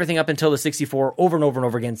 basically everything up until the 64 over and over and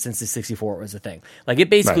over again since the 64 was a thing. Like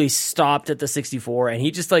it basically stopped at the 64 and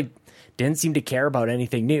he just like didn't seem to care about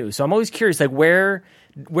anything new. So I'm always curious, like where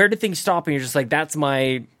do things stop? And you're just like, that's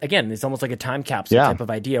it's almost like a time capsule type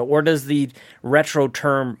of idea. Or does the retro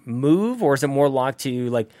term move, or is it more locked to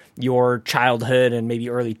like your childhood and maybe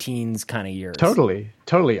early teens kind of years?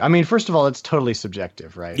 Totally. I mean, first of all, it's totally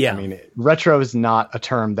subjective, right? Yeah. I mean, retro is not a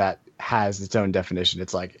term that has its own definition.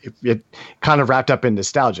 It's like it kind of wrapped up in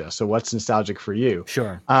nostalgia. So what's nostalgic for you?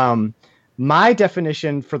 Sure. My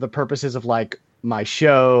definition for the purposes of like my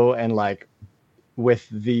show and like with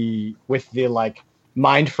the like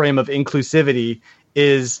mind frame of inclusivity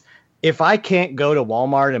is if I can't go to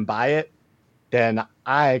Walmart and buy it, then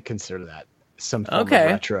I consider that some form of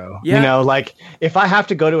retro. Yeah. Like if I have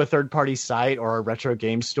to go to a third party site or a retro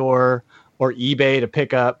game store or eBay to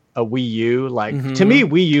pick up a Wii U, like to me,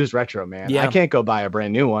 Wii U's retro, man. Yeah. I can't go buy a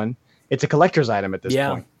brand new one. It's a collector's item at this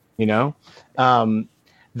point,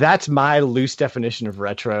 that's my loose definition of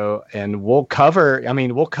retro. And we'll cover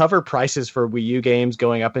prices for Wii U games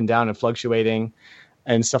going up and down and fluctuating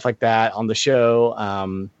and stuff like that on the show.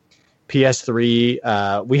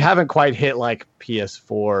 PS3, we haven't quite hit like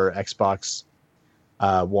PS4, Xbox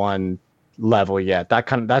One level yet.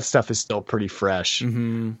 That stuff is still pretty fresh.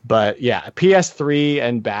 But yeah, PS3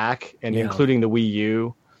 and back, and including the Wii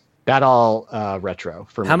U, that all retro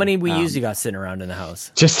for me. How many Wii U's you got sitting around in the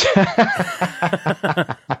house? Just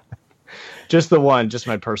the one, just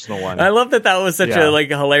my personal one. I love that was such a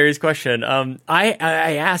hilarious question. I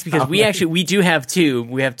asked because we do have two.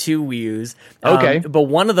 We have two Wii U's. But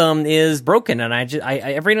one of them is broken, and I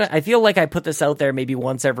feel like I put this out there maybe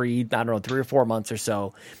once every 3 or 4 months or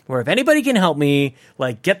so. Where if anybody can help me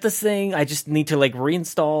like get this thing, I just need to like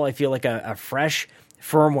reinstall. I feel like a fresh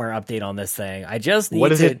firmware update on this thing. I just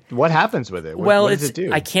need what happens with it? What does it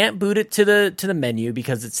do? I can't boot it to the menu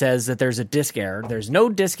because it says that there's a disk error. There's no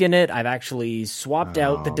disk in it. I've actually swapped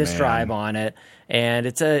out the disk drive on it, and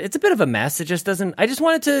it's a bit of a mess. It just doesn't. I just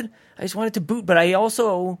want it to boot, but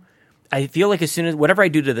I feel like as soon as whatever I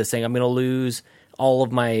do to this thing, I'm going to lose all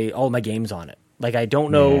my games on it. Like I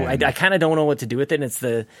don't know. I kind of don't know what to do with it. And it's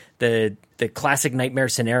the classic nightmare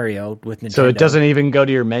scenario with Nintendo. So it doesn't even go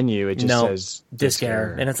to your menu. It just says disk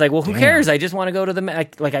error. And it's like, well, who cares? I just want to go to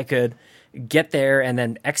like I could get there and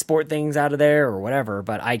then export things out of there or whatever,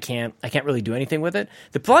 but I can't really do anything with it.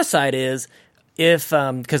 The plus side is if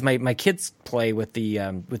because my kids play with the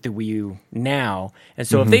Wii U now, and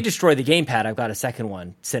so if they destroy the gamepad, I've got a second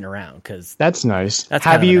one sitting around because that's nice. That's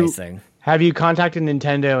kind of a nice thing. Have you contacted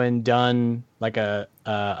Nintendo and done like an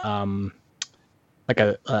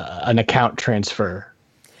account transfer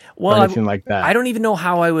or anything like that? I don't even know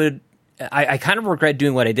how I would. I kind of regret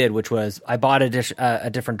doing what I did, which was I bought a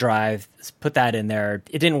different drive, put that in there.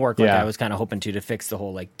 It didn't work like I was kind of hoping to fix the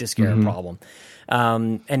whole like disk error problem.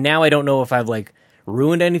 And now I don't know if I've like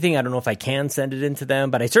ruined anything. I don't know if I can send it into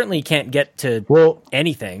them, but I certainly can't get to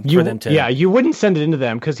anything for them to. Yeah, you wouldn't send it into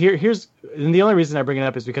them because here's and the only reason I bring it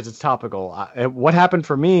up is because it's topical. What happened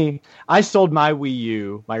for me? I sold my Wii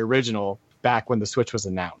U, my original, back when the Switch was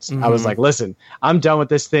announced. I was like, listen, I'm done with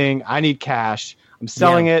this thing. I need cash. I'm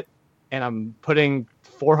selling it. And I'm putting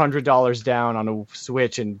 $400 down on a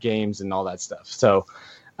Switch and games and all that stuff. So,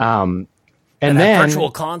 and then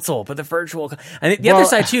virtual console, but the virtual, and the other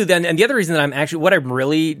side too. Then, and the other reason that what I'm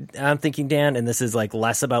really thinking, Dan, and this is like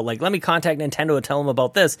less about like let me contact Nintendo and tell them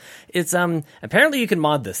about this. It's apparently you can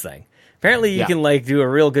mod this thing. Apparently you can like do a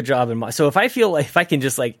real good job in mod. So if I feel like if I can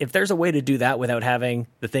just like if there's a way to do that without having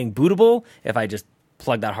the thing bootable, if I just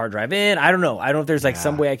plug that hard drive in. I don't know. I don't know if there's like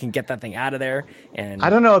some way I can get that thing out of there. And I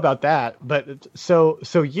don't know about that, but so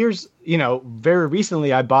years, very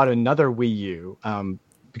recently I bought another Wii U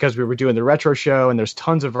because we were doing the retro show and there's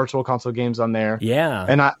tons of virtual console games on there.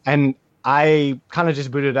 Yeah. And I kind of just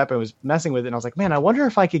booted it up and was messing with it and I was like, man, I wonder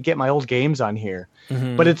if I could get my old games on here.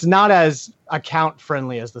 But it's not as account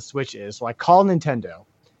friendly as the Switch is. So I call Nintendo.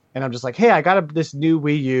 And I'm just like, hey, I got this new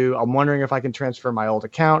Wii U. I'm wondering if I can transfer my old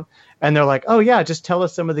account. And they're like, oh, yeah, just tell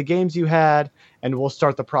us some of the games you had, and we'll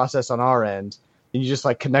start the process on our end. And you just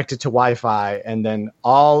like connect it to Wi-Fi, and then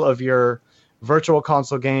all of your virtual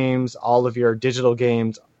console games, all of your digital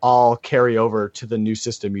games, all carry over to the new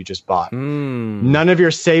system you just bought. None of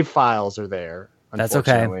your save files are there. That's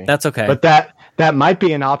okay. That's okay. But that might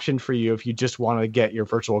be an option for you if you just want to get your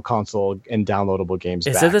virtual console and downloadable games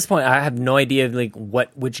back. So at this point, I have no idea like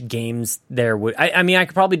which games there would. I mean, I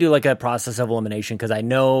could probably do like a process of elimination because I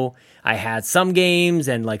know I had some games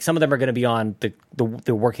and like some of them are going to be on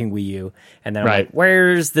the working Wii U, and then I'm like,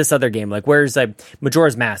 where's this other game? Like, where's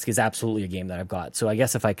Majora's Mask is absolutely a game that I've got. So I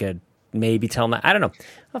guess if I could maybe tell them that. I don't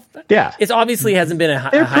know. Yeah. It obviously hasn't been a high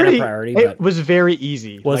priority. It was very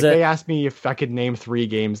easy. They asked me if I could name 3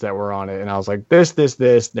 games that were on it, and I was like, this.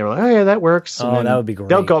 And they were like, oh, yeah, that works. Oh, that would be great.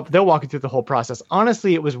 They'll walk you through the whole process.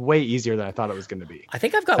 Honestly, it was way easier than I thought it was going to be. I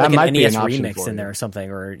think I've got like an NES remix in there or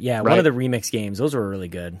something. Or, one of the remix games. Those were really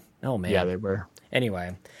good. Oh, man. Yeah, they were.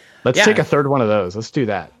 Anyway. Let's take a third one of those. Let's do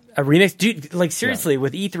that. A remix, dude, like seriously,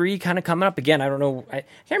 with E3 kind of coming up again. I don't know. I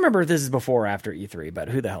can't remember if this is before or after E3, but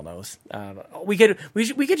who the hell knows? We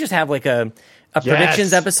could just have like a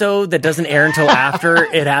predictions episode that doesn't air until after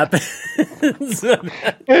it happens.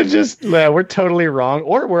 It's just we're totally wrong,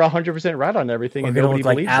 or we're 100% right on everything, and nobody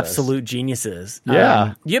believes us. Absolute geniuses.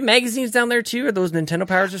 Yeah. Do you have magazines down there too? Are those Nintendo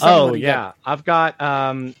Powers or something? Oh yeah, I've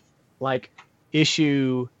got like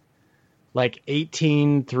issue. Like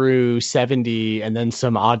 18 through 70, and then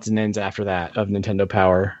some odds and ends after that of Nintendo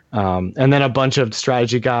Power, and then a bunch of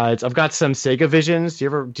strategy guides. I've got some Sega Visions. Do you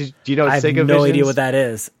know what Sega Visions? I have no idea what that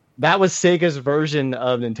is. That was Sega's version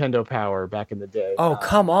of Nintendo Power back in the day. Oh,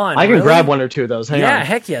 come on! I can grab 1 or 2 of those. Hang on.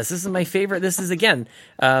 Heck yes! This is my favorite. This is again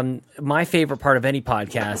my favorite part of any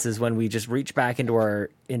podcast is when we just reach back into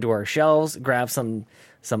our shelves, grab something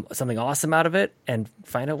awesome out of it, and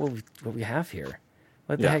find out what we have here.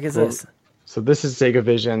 What the heck is this? So this is Sega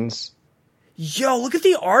Visions. Yo, look at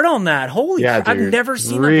the art on that. Holy crap. I've never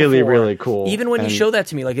seen that before. Really, really cool. Even when you show that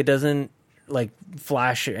to me, like it doesn't like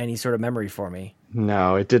flash any sort of memory for me.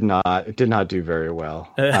 No, it did not. It did not do very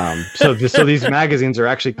well. So these magazines are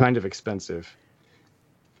actually kind of expensive.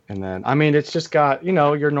 And then, I mean, it's just got,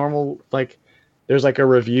 your normal, like, there's like a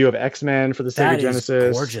review of X-Men for the Sega Genesis. That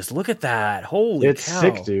is gorgeous. Look at that. Holy cow. It's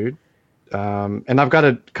sick, dude. And I've got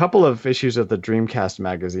a couple of issues of the Dreamcast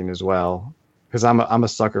magazine as well, because I'm a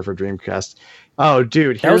sucker for Dreamcast. Oh,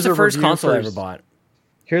 dude, that was the first console I ever bought.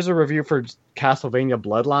 Here's a review for Castlevania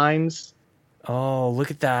Bloodlines. Oh,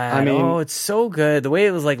 look at that! I mean, it's so good. The way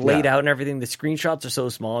it was like laid out and everything. The screenshots are so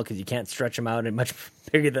small because you can't stretch them out and much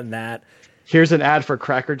bigger than that. Here's an ad for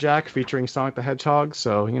Cracker Jack featuring Sonic the Hedgehog.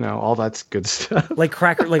 So all that's good stuff. Like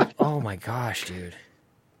oh my gosh, dude.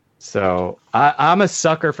 So I'm a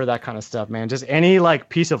sucker for that kind of stuff, man. Just any like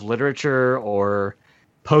piece of literature or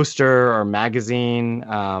poster or magazine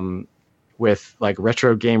with like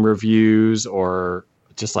retro game reviews or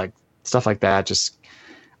just like stuff like that. Just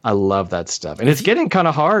I love that stuff, and it's getting kind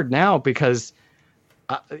of hard now because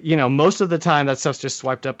most of the time that stuff's just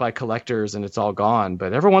swiped up by collectors and it's all gone.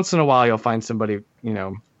 But every once in a while, you'll find somebody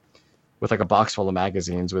with like a box full of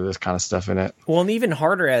magazines with this kind of stuff in it. Well, and even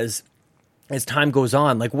harder as time goes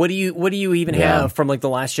on, like what do you even have from like the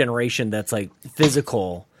last generation that's like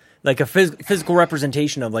physical, like a physical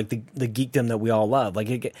representation of like the geekdom that we all love? Like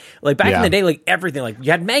back in the day, like everything, like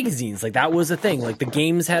you had magazines, like that was a thing. Like the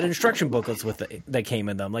games had instruction booklets that came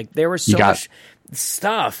in them. Like there was so much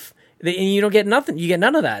stuff, and you don't get nothing. You get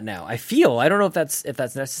none of that now. I don't know if that's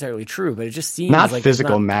necessarily true, but it just seems not like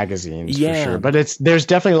physical magazines for sure. But there's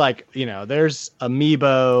definitely like there's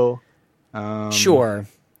Amiibo. Sure.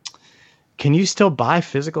 Can you still buy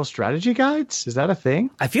physical strategy guides? Is that a thing?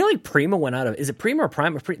 I feel like Prima went out of. Is it Prima or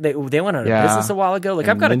Prime? They went out of business a while ago. Like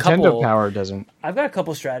I've got Nintendo a couple. Power doesn't. I've got a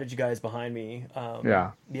couple strategy guides behind me.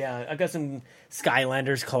 Yeah. I've got some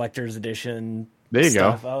Skylanders Collector's Edition. There you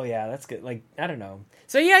stuff. go. Oh yeah, that's good. Like I don't know.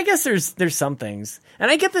 So yeah, I guess there's some things, and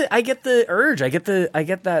I get the urge. I get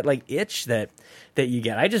that like itch that you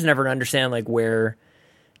get. I just never understand like where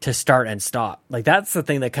to start and stop. Like that's the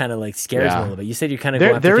thing that kind of like scares me a little bit. You said you kind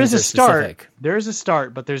of there is a start. Specific. There is a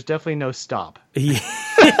start, but there's definitely no stop.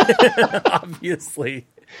 Obviously,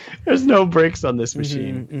 there's no brakes on this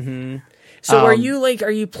machine. Mm-hmm. So are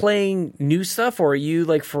you playing new stuff, or are you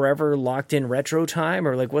like forever locked in retro time,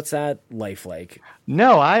 or like what's that life like?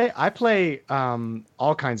 No, I play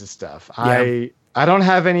all kinds of stuff. Yeah. I don't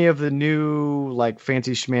have any of the new like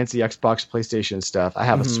fancy schmancy Xbox, PlayStation stuff. I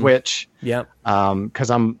have a Switch. Yep. Because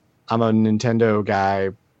I'm a Nintendo guy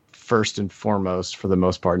first and foremost for the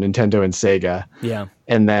most part. Nintendo and Sega. Yeah.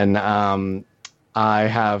 And then I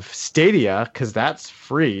have Stadia because that's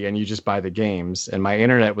free and you just buy the games. And my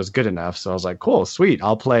internet was good enough, so I was like, cool, sweet.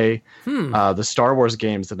 I'll play the Star Wars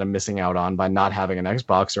games that I'm missing out on by not having an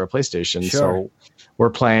Xbox or a PlayStation. Sure. So we're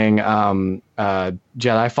playing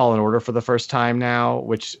Jedi Fallen Order for the first time now,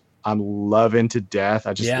 which I'm loving to death.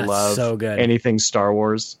 I just love so good. Anything Star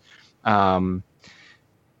Wars. I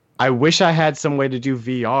wish I had some way to do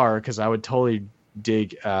VR because I would totally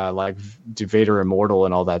dig like do Vader Immortal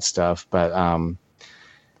and all that stuff. But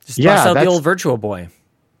just bust out the old Virtual Boy.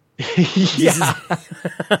 Yeah,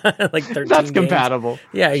 like 13 that's games. compatible.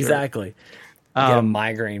 Yeah, sure. Exactly. You get a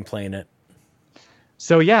migraine playing it.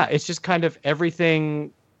 So yeah, it's just kind of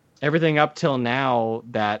everything up till now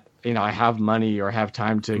that I have money or have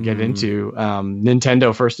time to get into.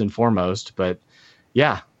 Nintendo first and foremost, but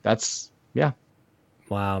yeah.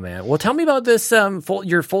 Wow, man. Well, tell me about this.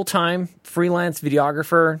 Your full-time freelance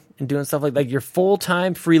videographer and doing stuff like your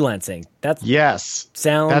full-time freelancing.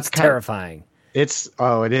 Sounds terrifying. It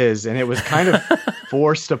is, and it was kind of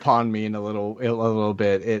forced upon me in a little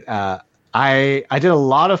bit. I did a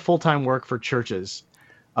lot of full-time work for churches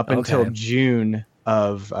up until June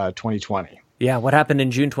of 2020. Yeah, what happened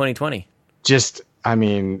in June 2020?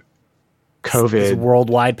 COVID, it's a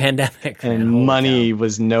worldwide pandemic, and money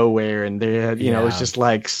was nowhere, and they had, it was just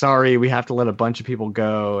like, sorry, we have to let a bunch of people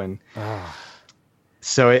go, and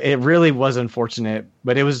so it really was unfortunate,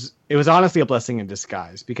 but it was honestly a blessing in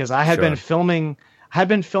disguise because I had been filming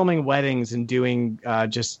weddings and doing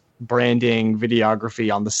just branding,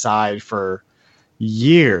 videography on the side for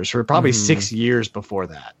years, for probably 6 years before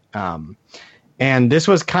that, and this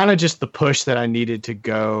was kind of just the push that I needed to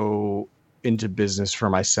go into business for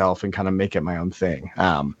myself and kind of make it my own thing.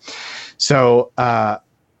 So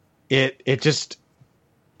it just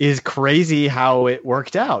is crazy how it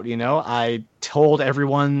worked out. I told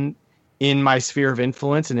everyone in my sphere of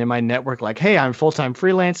influence and in my network, like, hey, I'm full-time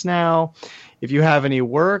freelance now. If you have any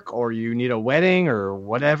work or you need a wedding or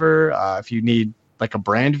whatever, if you need like a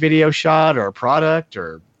brand video shot or a product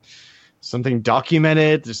or something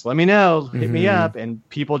documented, just let me know, hit me up. And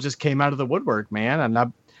people just came out of the woodwork, man. And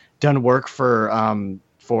I've done work for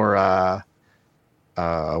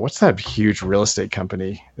what's that huge real estate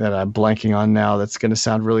company that I'm blanking on now that's going to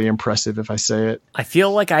sound really impressive if I say it. I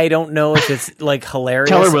feel like I don't know if it's like hilarious.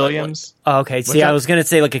 Keller Williams. Oh, okay. See, I was going to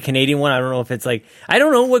say like a Canadian one. I don't know if it's like, I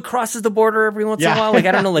don't know what crosses the border every once in a while. Like,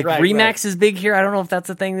 I don't know, like Remax is big here. I don't know if that's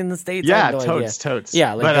a thing in the States. Yeah, totes.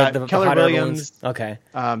 Yeah, like the Keller Williams. Okay.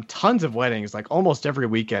 Tons of weddings. Like almost every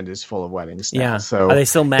weekend is full of weddings now. Yeah. So are they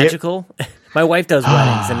still magical? My wife does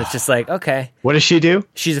weddings and it's just like, okay. What does she do?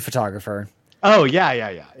 She's a photographer. Oh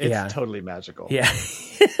yeah. It's totally magical. Yeah.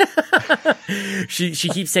 She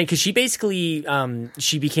keeps saying, because she basically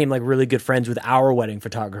she became like really good friends with our wedding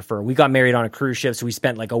photographer. We got married on a cruise ship, so we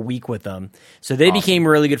spent like a week with them. So they became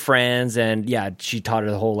really good friends, and she taught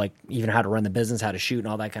her the whole like even how to run the business, how to shoot, and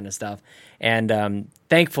all that kind of stuff. And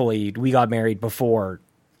thankfully, we got married before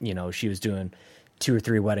she was doing 2 or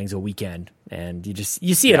 3 weddings a weekend, and you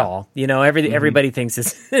see it all. Everybody thinks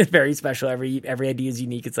it's very special. Every idea is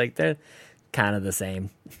unique. It's like they're kind of the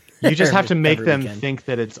same. You just have to make them think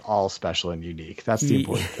that it's all special and unique. That's the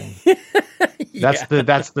important thing.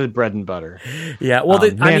 That's the bread and butter. Yeah. Well,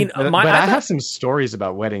 I have some stories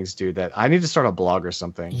about weddings, dude, that I need to start a blog or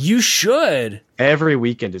something. You should. Every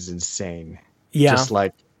weekend is insane. Yeah. Just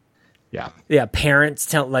like, parents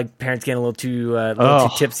getting a little too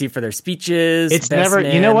tipsy for their speeches. It's never,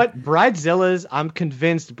 you know what? Bridezillas, I'm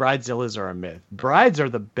convinced bridezillas are a myth. Brides are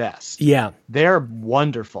the best. Yeah. They're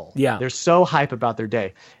wonderful. Yeah. They're so hype about their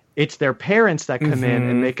day. It's their parents that come in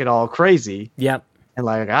and make it all crazy. Yep. And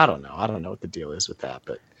like, I don't know what the deal is with that,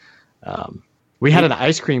 but we had an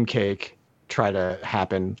ice cream cake try to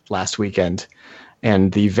happen last weekend,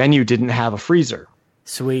 and the venue didn't have a freezer.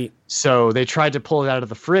 Sweet. So they tried to pull it out of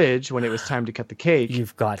the fridge when it was time to cut the cake.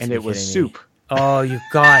 You've got to and be it was kidding soup. Me. Oh, you've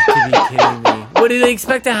got to be kidding me. What did they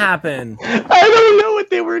expect to happen? I don't know what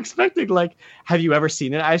they were expecting. Like, have you ever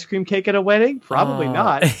seen an ice cream cake at a wedding? Probably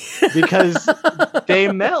not, because they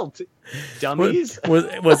melt. Dummies.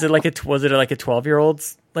 Was it like a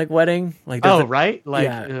 12-year-old's like wedding? Like right? Like,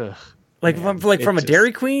 ugh, like from a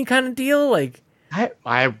Dairy Queen kind of deal? Like,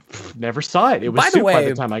 I never saw it. It was soup by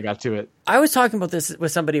the time I got to it. I was talking about this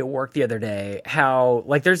with somebody at work the other day, how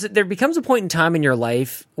like there becomes a point in time in your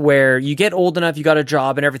life where you get old enough, you got a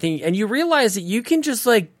job and everything, and you realize that you can just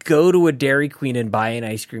like go to a Dairy Queen and buy an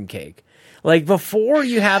ice cream cake. Like before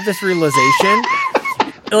you have this realization,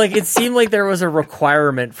 like it seemed like there was a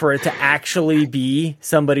requirement for it to actually be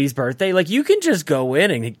somebody's birthday. Like you can just go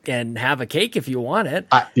in and have a cake if you want it.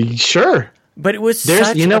 Sure. But it was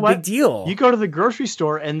such a big deal. You go to the grocery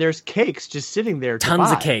store and there's cakes just sitting there.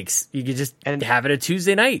 Tons of cakes. You could just have it a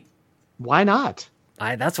Tuesday night. Why not?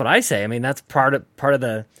 That's what I say. I mean, that's part of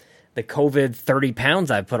the COVID 30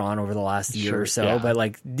 pounds I've put on over the last year or so. Yeah. But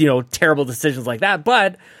like, terrible decisions like that.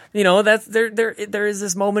 But that's there is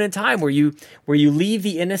this moment in time where you leave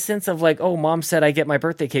the innocence of like, oh, mom said I get my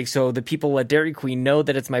birthday cake, so the people at Dairy Queen know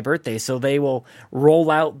that it's my birthday, so they will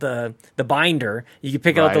roll out the binder. You can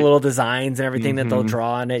pick out the little designs and everything that they'll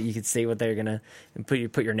draw on it. You can say what they're gonna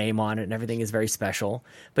put your name on it, and everything is very special.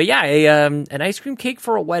 But yeah, an ice cream cake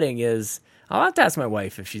for a wedding is. I'll have to ask my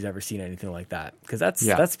wife if she's ever seen anything like that, because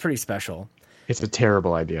that's pretty special. It's a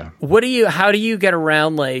terrible idea. How do you get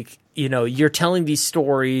around, like, you're telling these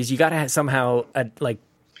stories, you got to somehow like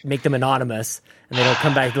make them anonymous, and they don't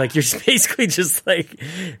come back, like you're basically just like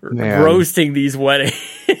roasting these weddings.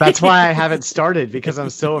 That's why I haven't started, because I'm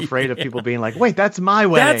so afraid of people being like, wait, that's my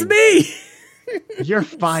wedding. That's me. You're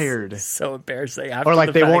fired. So embarrassing. Or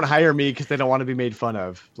like they won't hire me because they don't want to be made fun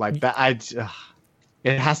of. Like that,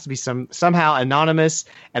 it has to be somehow anonymous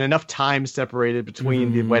and enough time separated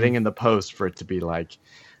between the wedding and the post for it to be like,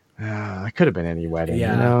 it could have been any wedding.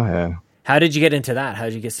 Yeah. How did you get into that? How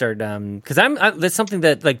did you get started? Because that's something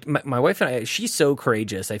that like my wife and I, she's so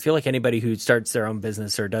courageous. I feel like anybody who starts their own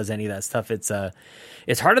business or does any of that stuff, it's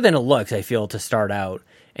harder than it looks, I feel, to start out.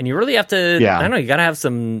 And you really have to, I don't know, you got to have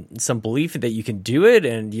some belief that you can do it.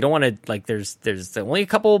 And you don't want to, like, there's only a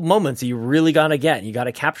couple moments that you really got to get. And you got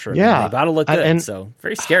to capture it. Yeah. They got to look good. So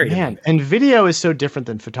very scary. Man. And video is so different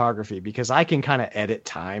than photography, because I can kind of edit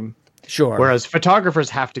time. Sure. Whereas photographers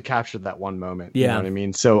have to capture that one moment. You know what I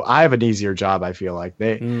mean? So I have an easier job, I feel like.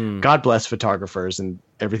 God bless photographers and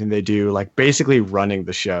everything they do, like basically running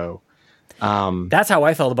the show. That's how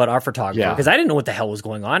I felt about our photographer, because I didn't know what the hell was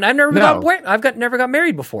going on. I've never got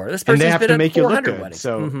married before. This person's and they have been to make you look good. Weddings.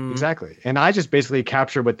 So exactly, and I just basically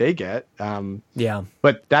capture what they get.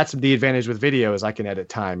 But that's the advantage with video, is I can edit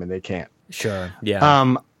time and they can't. Sure.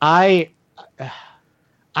 Yeah.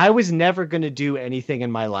 I was never going to do anything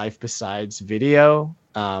in my life besides video.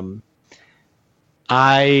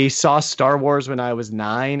 I saw Star Wars when I was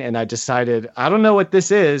 9, and I decided, I don't know what this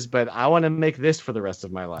is, but I want to make this for the rest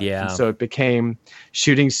of my life. Yeah. And so it became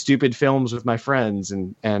shooting stupid films with my friends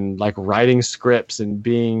and like writing scripts and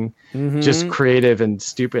being just creative and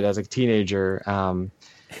stupid as a teenager.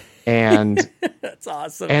 And that's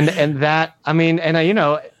awesome. And that, I mean,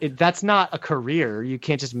 and that's not a career. You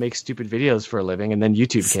can't just make stupid videos for a living. And then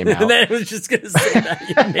YouTube came out. And then I was just going to say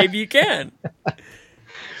that maybe you can.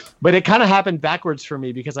 But it kind of happened backwards for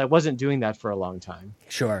me, because I wasn't doing that for a long time.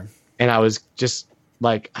 Sure. And I was just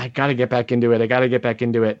like, I got to get back into it. I got to get back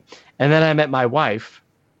into it. And then I met my wife,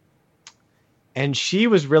 and she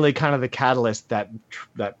was really kind of the catalyst that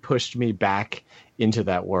pushed me back into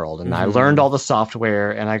that world. And I learned all the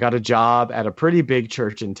software, and I got a job at a pretty big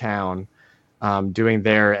church in town, doing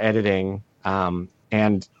their editing.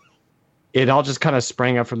 And it all just kind of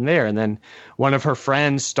sprang up from there. And then one of her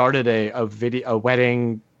friends started a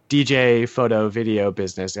wedding DJ photo video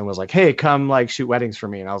business and was like, hey, come like shoot weddings for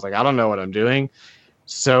me. And I was like, I don't know what I'm doing.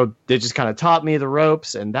 So they just kind of taught me the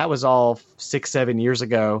ropes, and that was all 6-7 years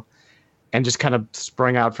ago, and just kind of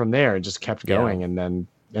sprung out from there and just kept going. And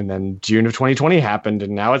then June of 2020 happened,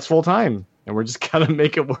 and now it's full time, and we're just gotta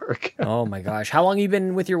make it work. Oh my gosh. How long have you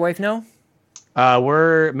been with your wife now?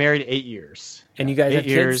 We're married 8 years. And you guys have 8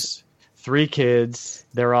 years, kids? 3 kids.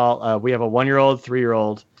 They're all, we have a 1-year-old,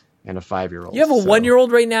 3-year-old, and a 5-year-old. You have a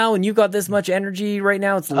 1-year-old right now, and you've got this much energy right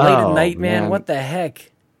now. It's late at night, man. What the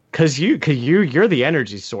heck? Cause you're the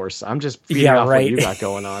energy source. I'm just feeding off what you got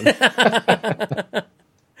going on.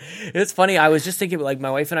 It's funny. I was just thinking, like,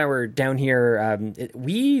 my wife and I were down here.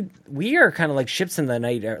 We are kind of like ships in the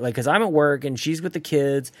night, like, because I'm at work and she's with the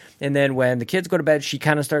kids, and then when the kids go to bed, she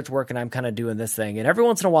kind of starts work and I'm kind of doing this thing. And every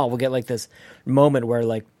once in a while, we'll get like this moment where,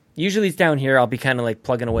 like, usually it's down here. I'll be kind of like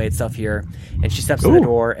plugging away at stuff here, and she steps in the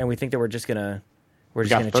door, and we think that we're just gonna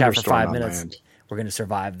chat for 5 minutes. Land. We're gonna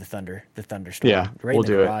survive the thunderstorm. Yeah, right in the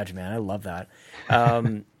garage, man. I love that.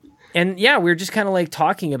 And yeah, we were just kind of like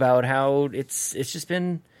talking about how it's just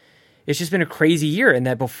been a crazy year, and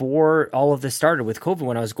that before all of this started with COVID,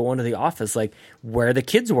 when I was going to the office, like where the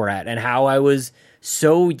kids were at and how I was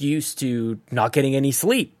so used to not getting any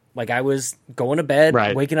sleep. Like I was going to bed,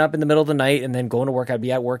 waking up in the middle of the night, and then going to work. I'd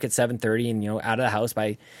be at work at 7:30 and, out of the house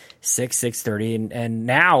by 6:30. And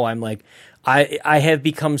now I'm like, I have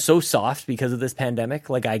become so soft because of this pandemic.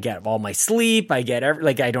 Like I get all my sleep. I get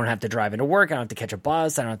I don't have to drive into work. I don't have to catch a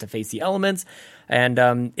bus. I don't have to face the elements.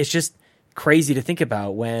 And it's just crazy to think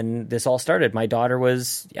about when this all started. My daughter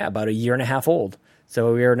was about 1.5 years old.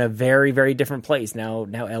 So we are in a very, very different place. Now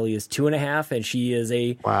Ellie is 2.5, and she is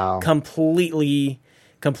a completely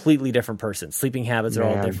different person. Sleeping habits are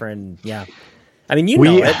all different. Yeah. I mean,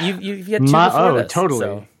 you've had two before this. Totally.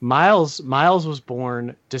 So. Miles was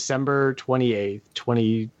born December 28th,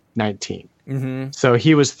 2019. Mm-hmm. So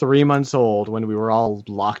he was 3 months old when we were all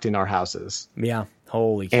locked in our houses. Yeah.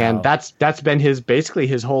 Holy cow. And that's been basically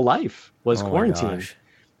his whole life was quarantine.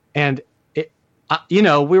 And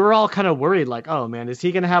we were all kind of worried, like, oh man, is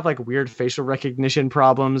he going to have like weird facial recognition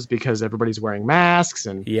problems because everybody's wearing masks?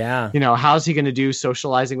 And how's he going to do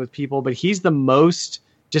socializing with people? But he's the most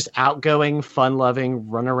just outgoing, fun-loving,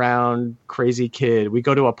 run-around, crazy kid. We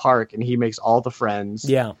go to a park and he makes all the friends.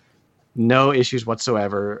 Yeah. No issues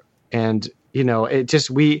whatsoever. And,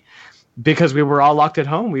 because we were all locked at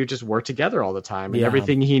home, we would just work together all the time. And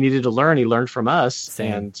everything he needed to learn, he learned from us.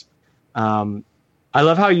 Same. And I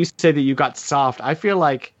love how you say that you got soft. I feel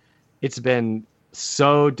like it's been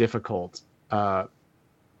so difficult,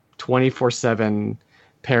 24/7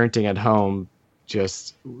 parenting at home,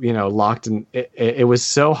 just, locked in. It was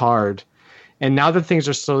so hard. And now that things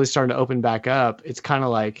are slowly starting to open back up, it's kind of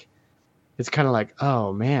like,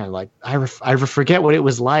 oh man, like I forget what it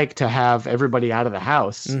was like to have everybody out of the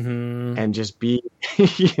house and just be,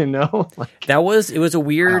 like, it was a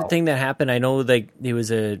weird thing that happened. I know like it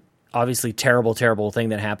was a obviously terrible thing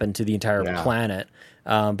that happened to the entire planet.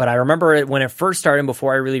 But I remember it when it first started,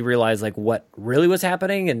 before I really realized like what really was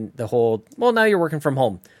happening, and the whole, well, now you're working from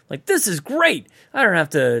home. Like, this is great. I don't have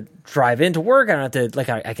to drive into work. I don't have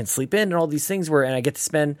to, I can sleep in and all these things and I get to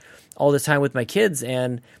spend all this time with my kids.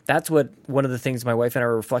 And that's what one of the things my wife and I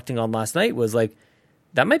were reflecting on last night was like,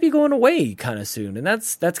 that might be going away kind of soon. And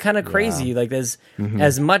that's kind of crazy. Like there's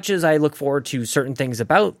as much as I look forward to certain things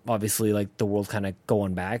about obviously like the world kind of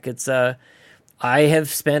going back, it's, I have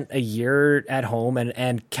spent a year at home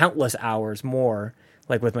and countless hours more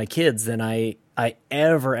like with my kids than I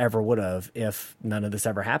ever would have if none of this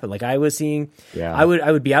ever happened. Like I was seeing, I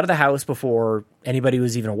would be out of the house before anybody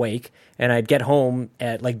was even awake, and I'd get home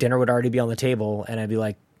at like dinner would already be on the table, and I'd be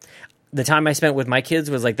like, the time I spent with my kids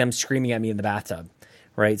was like them screaming at me in the bathtub,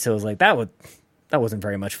 right? So it was like that wasn't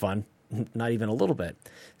very much fun, not even a little bit.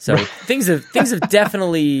 So things have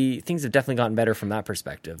definitely gotten better from that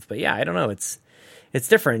perspective. But yeah, I don't know, it's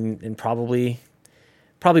different and probably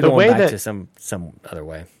going back to some other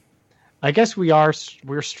way. I guess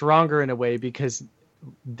we're stronger in a way because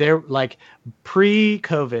they're like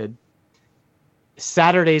pre-COVID,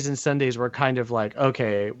 Saturdays and Sundays were kind of like,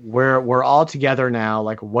 okay, we're all together now.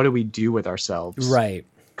 Like, what do we do with ourselves? Right.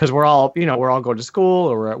 because we're all going to school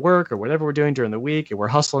or we're at work or whatever we're doing during the week, and we're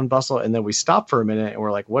hustle and bustle, and then we stop for a minute and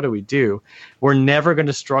we're like, what do we do? We're never going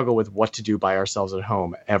to struggle with what to do by ourselves at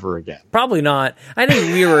home ever again. Probably not. I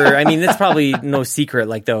think we were. I mean, it's probably no secret.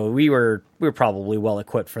 Like though, we were probably well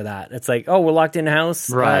equipped for that. It's like, oh, we're locked in house.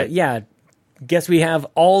 Right. Yeah. Guess we have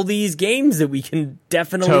all these games that we can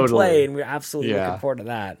definitely play, and we're absolutely looking forward to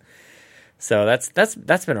that. So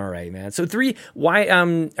that's been all right, man. So 3. Why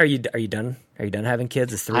are you done? Are you done having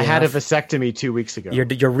kids? Is 3? I had a vasectomy 2 weeks ago.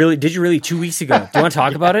 Did you really 2 weeks ago? Do you want to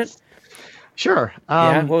talk about it? Sure.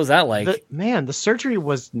 Yeah. What was that like? The surgery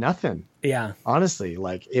was nothing. Yeah. Honestly,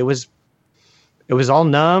 like it was all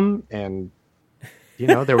numb, and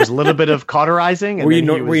there was a little bit of cauterizing. And were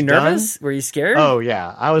you nervous? Were you scared? Oh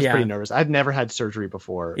yeah, I was pretty nervous. I'd never had surgery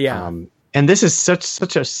before. Yeah. And this is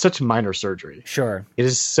such minor surgery. Sure. It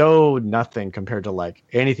is so nothing compared to like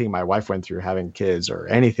anything my wife went through having kids, or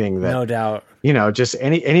anything that, no doubt, just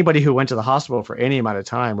anybody who went to the hospital for any amount of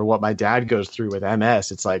time, or what my dad goes through with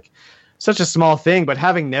MS. It's like such a small thing, but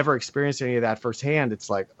having never experienced any of that firsthand, it's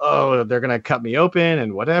like, oh, they're going to cut me open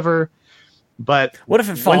and whatever. But what if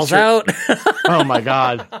it falls out? Oh my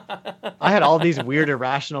God. I had all these weird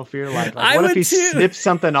irrational fear. Like what if he snips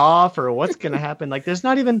something off, or what's going to happen? Like there's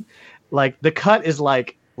not even like the cut is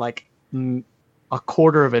like a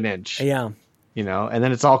quarter of an inch. Yeah. And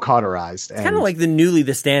then it's all cauterized. It's kind of like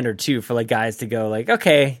the standard too, for like guys to go like,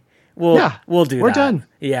 okay, we'll do that. We're done.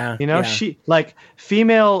 Yeah. She like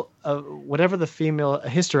female, whatever the female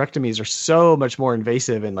hysterectomies are so much more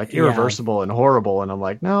invasive and like irreversible and horrible. And I'm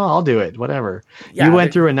like, no, I'll do it. Whatever. Yeah, you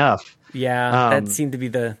went through enough. Yeah. That seemed to be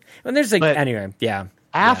when there's like, anyway. Yeah.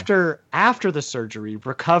 After the surgery,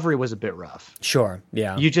 recovery was a bit rough. Sure.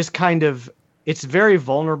 Yeah. You just kind of, it's very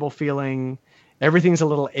vulnerable feeling. Everything's a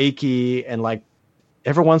little achy, and like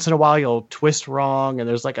every once in a while you'll twist wrong and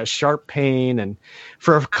there's like a sharp pain, and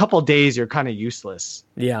for a couple of days you're kind of useless.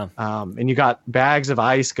 Yeah. And you got bags of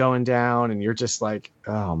ice going down, and you're just like,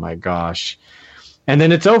 oh my gosh. And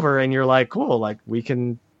then it's over and you're like, cool, like we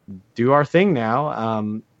can do our thing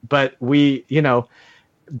now. But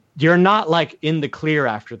you're not like in the clear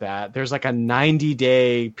after that. There's like a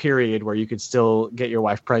 90-day period where you could still get your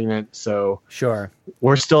wife pregnant. So sure,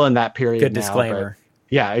 we're still in that period. Good now, disclaimer.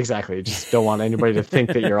 Yeah, exactly. Just don't want anybody to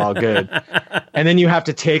think that you're all good. And then you have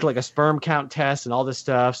to take like a sperm count test and all this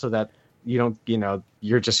stuff so that you don't,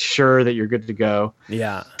 you're just sure that you're good to go.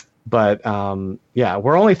 Yeah. But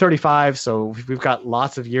we're only 35, so we've got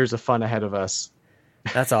lots of years of fun ahead of us.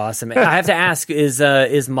 That's awesome. I have to ask: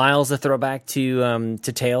 is Miles a throwback to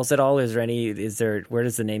Tails at all? Where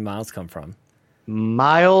does the name Miles come from?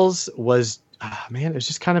 Miles was it was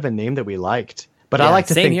just kind of a name that we liked, but I like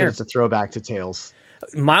to think that it's a throwback to Tails.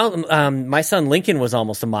 Miles, my son Lincoln was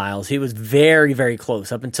almost a Miles. He was very, very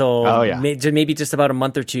close up until maybe just about a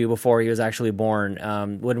month or two before he was actually born.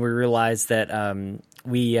 When we realized that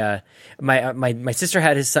my sister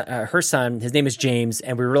had her son. His name is James,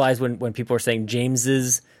 and we realized when people were saying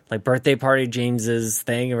James's like birthday party, James's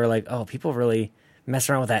thing, and we're like, oh, people really mess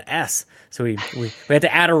around with that S. So we had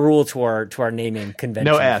to add a rule to our naming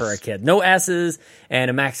convention for our kid. No S's, and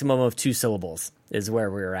a maximum of 2 syllables is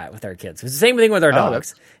where we were at with our kids. It's the same thing with our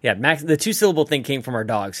dogs. Yeah, the 2-syllable thing came from our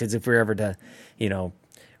dogs. Because if we were ever to,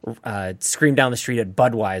 scream down the street at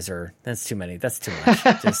Budweiser, that's too many. That's too much.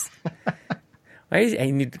 Just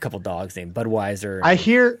I need a couple dogs named Budweiser.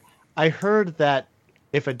 I heard that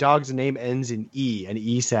if a dog's name ends in E, an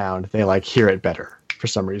E sound, they like hear it better for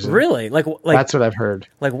some reason. Really? Like that's what I've heard.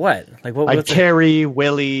 Like what? Like Carrie,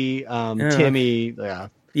 Willie, Timmy. Yeah.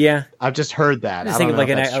 Yeah, I've just heard that. I'm just thinking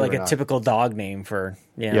like a typical dog name for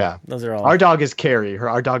Those are all. Our dog is Carrie.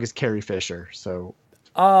 Our dog is Carrie Fisher. So.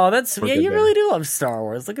 Oh, that's you really do love Star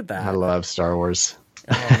Wars. Look at that. I love Star Wars.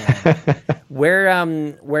 Oh,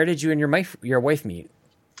 where did you and your wife meet?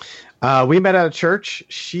 We met at a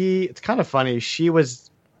church. It's kind of funny. She's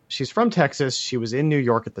from Texas. She was in New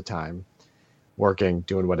York at the time, working,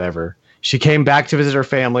 doing whatever. She came back to visit her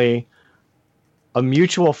family. A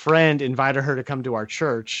mutual friend invited her to come to our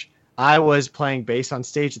church. I was playing bass on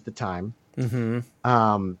stage at the time. Mm-hmm.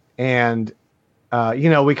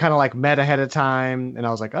 We kind of like met ahead of time, and I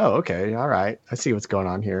was like, oh, okay. All right. I see what's going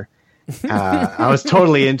on here. I was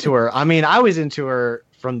totally into her. I mean, I was into her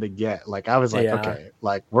from the get. Like, I was like, okay,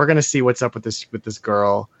 like we're going to see what's up with this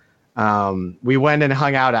girl. We went and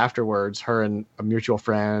hung out afterwards, her and a mutual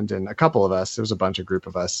friend and a couple of us. There was a group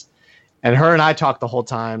of us, and her and I talked the whole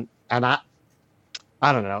time. And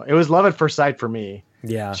I don't know. It was love at first sight for me.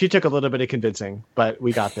 Yeah. She took a little bit of convincing, but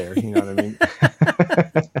we got there. You know what I mean?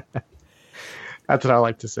 That's what I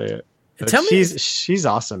like to say it. But she's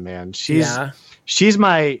awesome, man. She's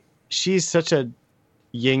such a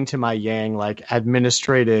yin to my yang, like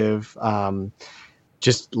administrative,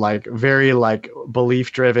 just like very like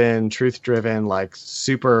belief driven, truth driven, like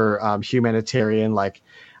super humanitarian, like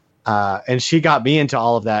and she got me into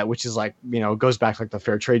all of that, which is like, you know, goes back like the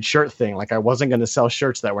fair trade shirt thing. Like I wasn't going to sell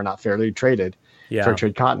shirts that were not fairly traded, fair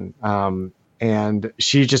trade cotton. And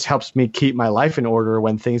she just helps me keep my life in order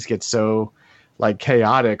when things get so like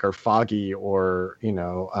chaotic or foggy, or, you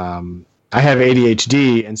know, I have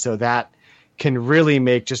ADHD. And so that can really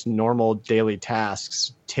make just normal daily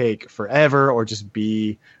tasks take forever or just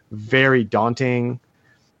be very daunting.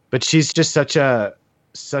 But she's just such a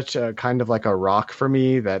kind of like a rock for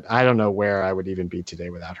me that I don't know where I would even be today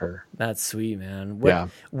without her. That's sweet, man.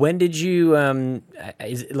 When did you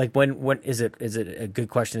is it like when is it a good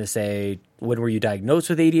question to say when were you diagnosed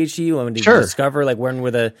with ADHD? When did you discover, like when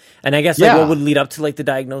were and I guess like what would lead up to like the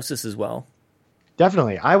diagnosis as well?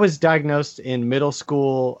 Definitely. I was diagnosed in middle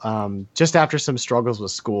school, just after some struggles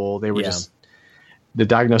with school. They were the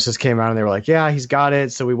diagnosis came out and they were like, yeah, he's got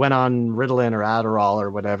it. So we went on Ritalin or Adderall or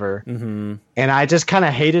whatever. Mm-hmm. And I just kind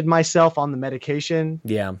of hated myself on the medication.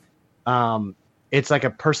 Yeah. It's like a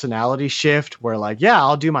personality shift where like, yeah,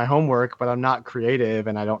 I'll do my homework, but I'm not creative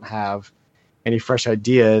and I don't have any fresh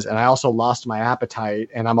ideas. And I also lost my appetite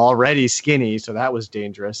and I'm already skinny. So that was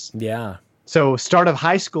dangerous. Yeah. So start of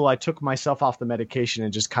high school, I took myself off the medication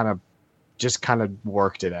and just kind of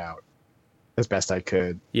worked it out as best I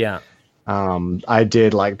could. Yeah. I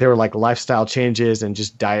did like, there were like lifestyle changes and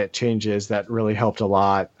just diet changes that really helped a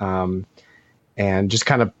lot. And just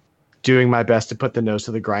kind of doing my best to put the nose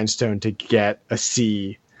to the grindstone to get a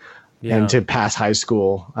C and to pass high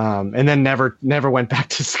school. And then never went back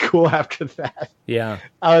to school after that. Yeah.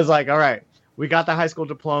 I was like, all right, we got the high school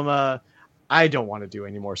diploma. I don't want to do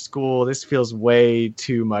any more school. This feels way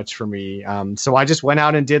too much for me. So I just went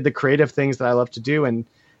out and did the creative things that I love to do and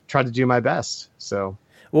tried to do my best. So.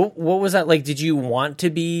 What was that like? Did you want to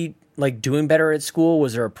be like doing better at school?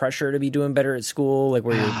 Was there a pressure to be doing better at school? Like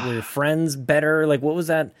were your friends better? Like what was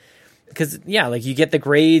that? Because like you get the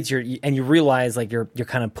grades, and you realize like you're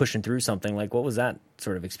kind of pushing through something. Like what was that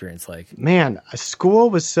sort of experience like? Man, school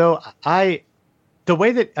was the way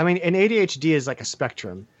that and ADHD is like a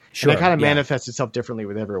spectrum. Sure, and it kind of manifests itself differently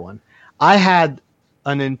with everyone. I had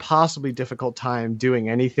an impossibly difficult time doing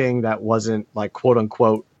anything that wasn't like quote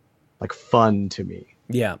unquote like fun to me.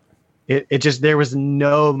 Yeah. It just, there was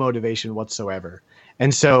no motivation whatsoever.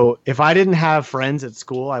 And so if I didn't have friends at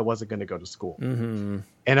school, I wasn't going to go to school. Mm-hmm.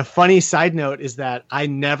 And a funny side note is that I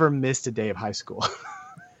never missed a day of high school.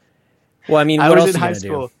 Well, I mean, what else was in high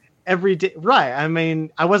school every day. Right. I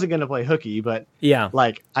mean, I wasn't going to play hooky, but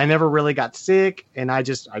like I never really got sick and I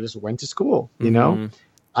just went to school, you know,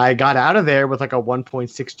 I got out of there with like a 1.6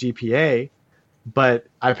 GPA, but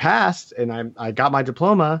I passed and I got my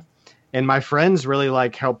diploma. And my friends really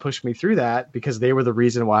like helped push me through that because they were the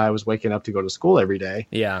reason why I was waking up to go to school every day.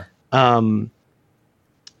 Yeah. And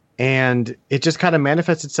it just kind of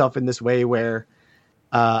manifests itself in this way where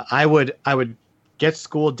I would get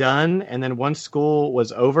school done, and then once school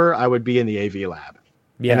was over, I would be in the AV lab.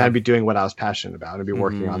 Yeah. And I'd be doing what I was passionate about. I'd be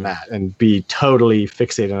working on that and be totally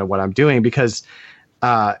fixated on what I'm doing because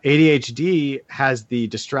ADHD has the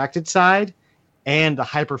distracted side and the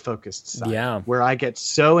hyper-focused side, where I get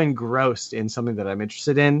so engrossed in something that I'm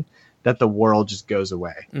interested in that the world just goes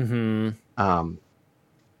away. Mm-hmm.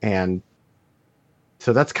 And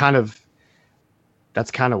so that's kind of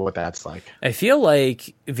what that's like. I feel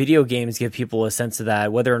like video games give people a sense of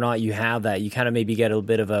that, whether or not you have that, you kind of maybe get a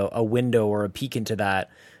bit of a window or a peek into that.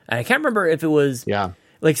 And I can't remember if it was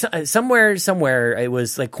like somewhere it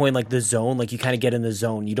was like coined like the zone, like you kind of get in the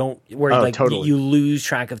zone. You don't totally. You lose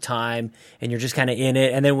track of time and you're just kind of in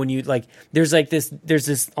it. And then when you like, there's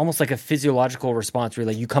this almost like a physiological response where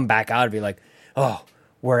like you come back out of it like, oh,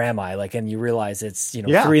 where am I? Like, and you realize it's 3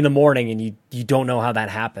 a.m. and you don't know how that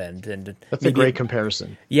happened. And that's a great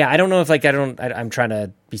comparison. Yeah, I don't know if like I'm trying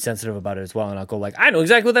to be sensitive about it as well, and I'll go like I know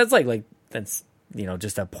exactly what that's like. Like that's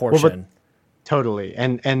just a portion. Well, totally,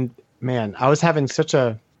 and. Man, I was having so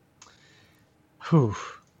to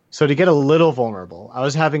get a little vulnerable, I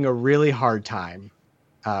was having a really hard time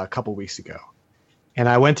a couple weeks ago. And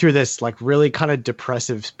I went through this like really kind of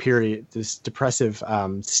depressive period, this depressive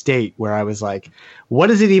state where I was like, what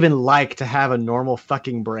is it even like to have a normal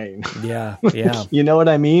fucking brain? Yeah. Yeah. You know what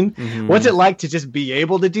I mean? Mm-hmm. What's it like to just be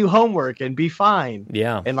able to do homework and be fine?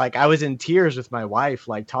 Yeah. And like, I was in tears with my wife,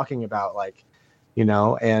 like talking about like,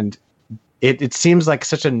 and it seems like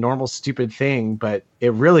such a normal, stupid thing, but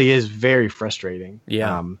it really is very frustrating.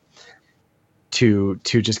 Yeah. To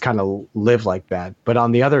just kind of live like that. But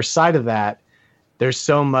on the other side of that, there's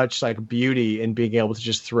so much like beauty in being able to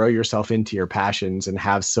just throw yourself into your passions and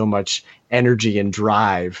have so much energy and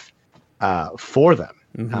drive for them.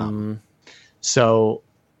 Mm-hmm. So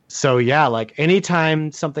yeah, like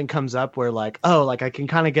anytime something comes up where like, oh, like I can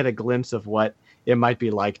kind of get a glimpse of what it might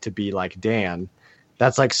be like to be like Dan,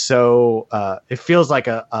 that's like, so it feels like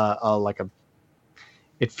it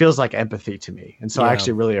feels like empathy to me. And so I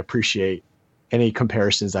actually really appreciate any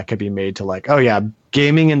comparisons that could be made to like, oh yeah,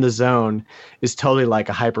 gaming in the zone is totally like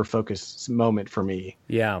a hyper focused moment for me.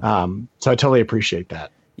 Yeah. So I totally appreciate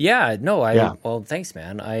that. Yeah, no, well, thanks,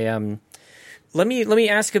 man. Let me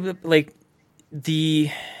ask a bit, like,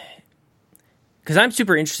 because I'm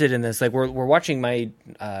super interested in this. Like, we're watching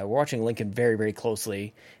we're watching Lincoln very, very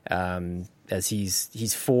closely, as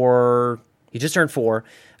he's 4. He just turned 4,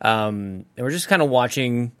 and we're just kind of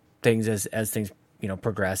watching things as things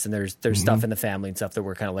progress. And there's stuff in the family and stuff that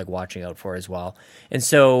we're kind of like watching out for as well. And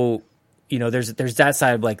so there's that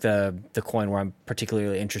side of like the coin where I'm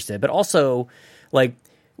particularly interested, but also like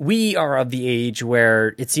we are of the age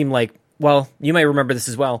where it seemed like, well, you might remember this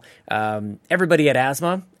as well. Everybody had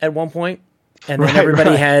asthma at one point, and then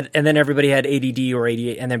everybody had ADD or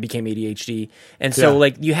ADHD, and then became ADHD. And so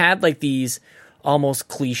like you had like these almost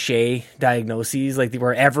cliche diagnoses, like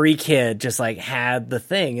where every kid just like had the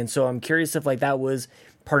thing. And so I'm curious if like that was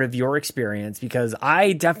part of your experience, because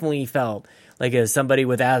I definitely felt like as somebody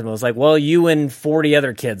with asthma, it's like, well, you and 40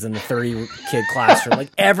 other kids in the 30 kid classroom, like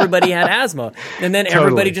everybody had asthma, and then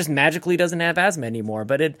everybody just magically doesn't have asthma anymore.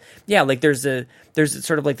 But like there's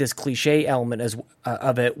sort of like this cliche element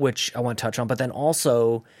of it, which I want to touch on, but then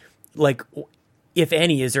also like, if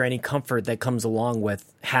any, is there any comfort that comes along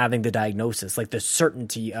with having the diagnosis, like the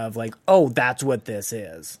certainty of like, oh, that's what this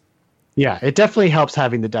is? Yeah, it definitely helps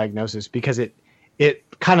having the diagnosis, because it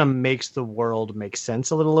kind of makes the world make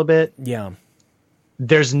sense a little bit. Yeah.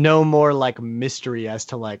 There's no more like mystery as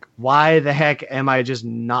to like, why the heck am I just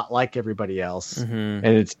not like everybody else? Mm-hmm.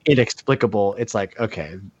 And it's inexplicable. It's like,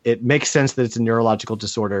 okay, it makes sense that it's a neurological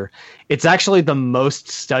disorder. It's actually the most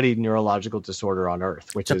studied neurological disorder on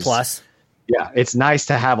earth, which is a plus. Yeah, it's nice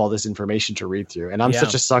to have all this information to read through. And I'm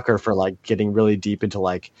such a sucker for like getting really deep into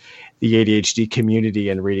like the ADHD community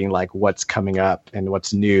and reading like what's coming up and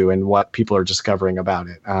what's new and what people are discovering about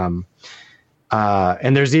it.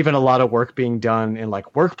 And there's even a lot of work being done in like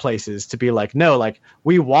workplaces to be like, no, like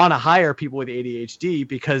we want to hire people with ADHD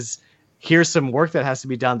because here's some work that has to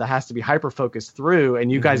be done that has to be hyper focused through,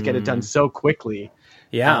 and you guys get it done so quickly.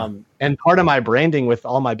 Yeah. And part of my branding with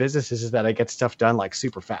all my businesses is that I get stuff done like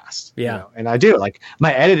super fast. Yeah. And I do, like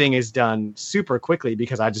my editing is done super quickly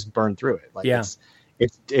because I just burn through it. Like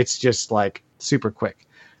it's just like super quick.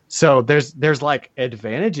 So there's like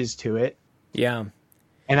advantages to it. Yeah.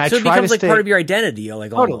 And so it becomes like part of your identity,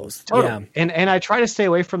 like almost. Totally. Yeah. And I try to stay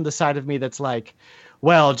away from the side of me that's like,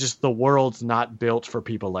 well, just the world's not built for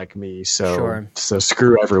people like me. So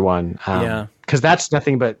screw everyone. Because that's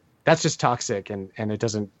just toxic and it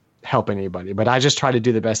doesn't help anybody. But I just try to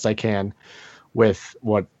do the best I can with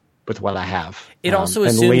what I have. It also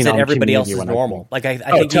assumes that everybody else is normal. Like I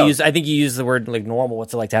think you use the word like normal.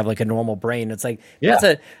 What's it like to have like a normal brain? It's like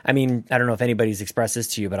I mean, I don't know if anybody's expressed this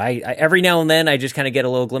to you, but I every now and then I just kind of get a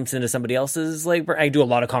little glimpse into somebody else's. Like I do a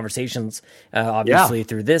lot of conversations, obviously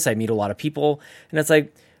through this. I meet a lot of people, and it's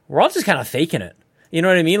like we're all just kind of faking it. You know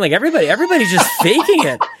what I mean? Like everybody's just faking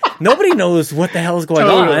it. Nobody knows what the hell is going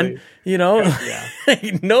on. You know,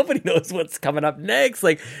 nobody knows what's coming up next.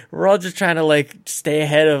 Like we're all just trying to like stay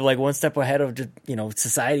ahead of like one step ahead of just,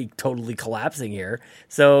 society totally collapsing here.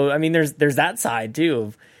 So, I mean, there's that side too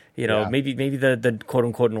of, maybe the quote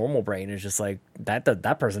unquote normal brain is just like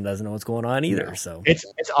that person doesn't know what's going on either. Yeah. So it's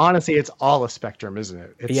honestly, it's all a spectrum, isn't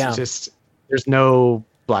it? It's just, there's no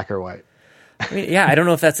black or white. I mean, I don't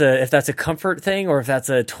know if that's a comfort thing or if that's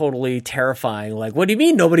a totally terrifying, like, what do you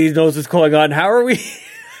mean nobody knows what's going on? How are we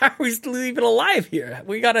still even alive here?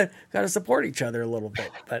 We gotta support each other a little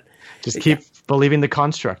bit, but just keep believing the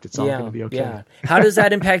construct. It's all going to be okay. Yeah. How does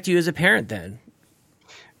that impact you as a parent then?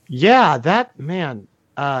 Yeah,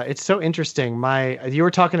 it's so interesting. You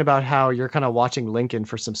were talking about how you're kind of watching Lincoln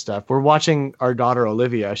for some stuff. We're watching our daughter,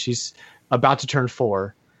 Olivia. She's about to turn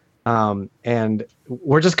 4. And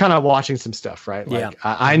we're just kind of watching some stuff, right? Like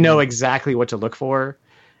I know exactly what to look for,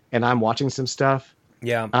 and I'm watching some stuff.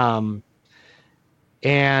 Yeah.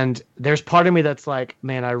 And there's part of me that's like,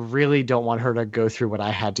 man, I really don't want her to go through what I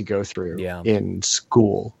had to go through in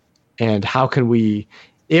school. And how can we,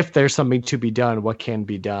 if there's something to be done, what can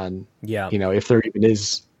be done? Yeah. If there even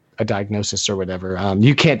is a diagnosis or whatever,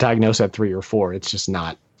 you can't diagnose at 3 or 4. It's just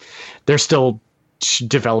not, they're still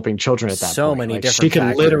developing children at that point. So many different she can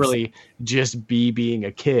factors. literally just be being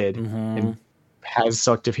a kid and has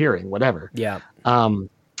selective hearing, whatever. Yeah. And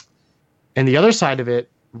the other side of it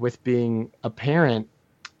with being a parent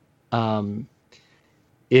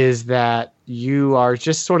is that you are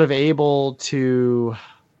just sort of able to,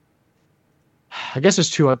 I guess there's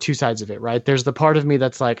two sides of it, right? There's the part of me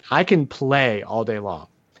that's like, I can play all day long.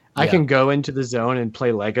 I can go into the zone and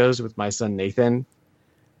play Legos with my son Nathan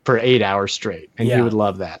for 8 hours straight, and he would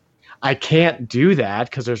love that. I can't do that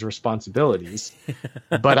because there's responsibilities,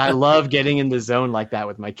 but I love getting in the zone like that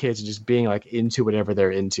with my kids and just being like into whatever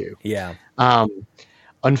they're into. Yeah.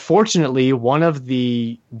 Unfortunately,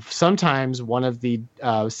 sometimes one of the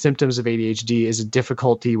symptoms of ADHD is a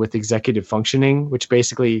difficulty with executive functioning, which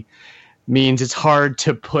basically means it's hard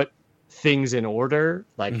to put things in order,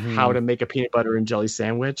 like how to make a peanut butter and jelly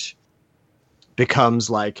sandwich becomes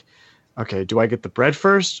like, okay, do I get the bread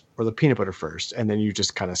first or the peanut butter first? And then you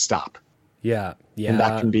just kind of stop. Yeah. Yeah. And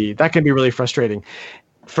that can be really frustrating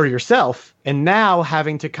for yourself. And now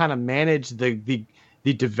having to kind of manage the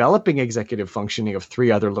developing executive functioning of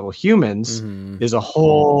 3 other little humans is a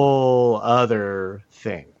whole other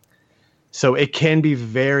thing. So it can be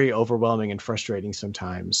very overwhelming and frustrating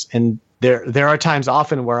sometimes. And there are times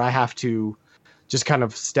often where I have to just kind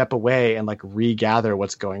of step away and like regather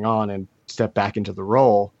what's going on and step back into the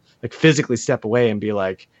role, like physically step away and be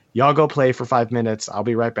like, y'all go play for 5 minutes. I'll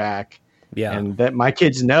be right back. Yeah. And that my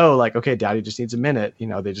kids know like, okay, daddy just needs a minute. You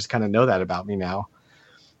know, they just kind of know that about me now.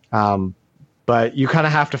 But you kind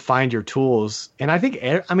of have to find your tools. And I think,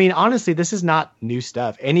 I mean, honestly, this is not new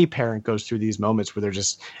stuff. Any parent goes through these moments where they're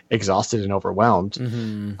just exhausted and overwhelmed.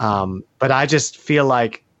 But I just feel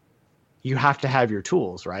like you have to have your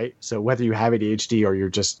tools, right? So whether you have ADHD or you're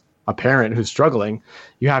just a parent who's struggling,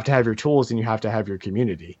 you have to have your tools and you have to have your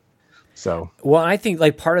community. So, well, I think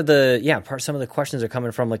like some of the questions are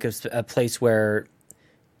coming from like a place where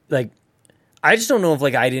like, I just don't know if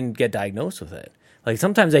like I didn't get diagnosed with it. Like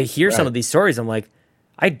sometimes I hear some of these stories, I'm like,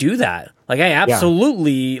 I do that. Like I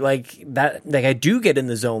absolutely like that. Like I do get in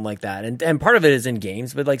the zone like that. And part of it is in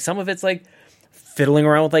games, but like some of it's like fiddling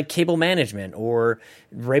around with like cable management, or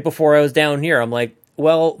right before I was down here, I'm like,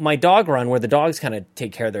 well, my dog run where the dogs kind of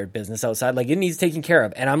take care of their business outside, like it needs taken care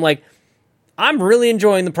of. And I'm like, I'm really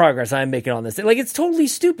enjoying the progress I'm making on this. Like, it's totally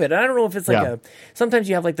stupid. I don't know if it's like sometimes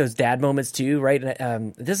you have like those dad moments too, right?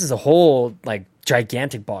 This is a whole like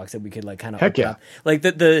gigantic box that we could like kind of open up. Like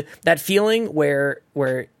that feeling where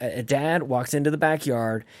a dad walks into the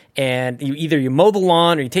backyard and you mow the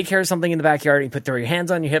lawn or you take care of something in the backyard and you throw your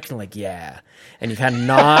hands on your hips and like, yeah. And you kind of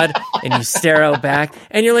nod and you stare out back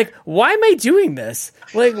and you're like, why am I doing this?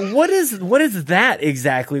 Like, what is that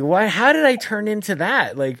exactly? How did I turn into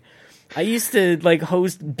that? Like, I used to like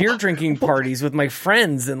host beer drinking parties with my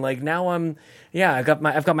friends, and like now I've got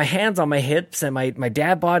my hands on my hips, and my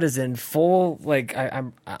dad bod is in full. Like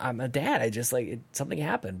I'm a dad. I just like something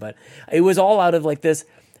happened, but it was all out of like this.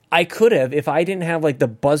 I could have, if I didn't have like the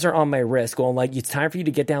buzzer on my wrist going like, it's time for you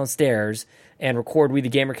to get downstairs and record We the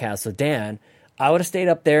Gamercast with Dan. I would have stayed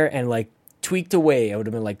up there and like tweaked away. I would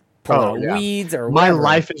have been like pulling out weeds or whatever. My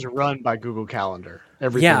life is run by Google Calendar.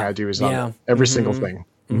 Everything I do is on it. Every single thing.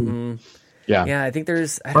 Mm-hmm. Yeah, I think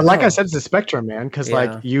there's. But like I said, it's a spectrum, man. Because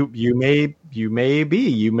like you may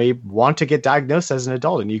want to get diagnosed as an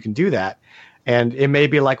adult, and you can do that, and it may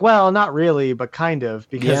be like, well, not really, but kind of,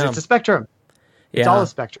 because it's a spectrum. It's all a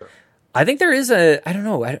spectrum. I think there is I don't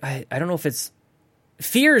know. I don't know if it's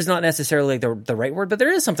fear is not necessarily like the right word, but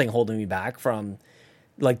there is something holding me back from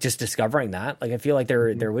like just discovering that. Like I feel like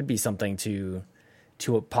there would be something to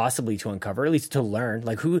possibly to uncover, at least to learn.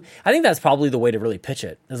 Like I think that's probably the way to really pitch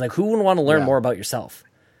it. Is like, who would want to learn more about yourself?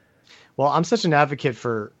 Well, I'm such an advocate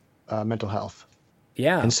for mental health.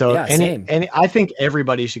 Yeah. And so, same. And I think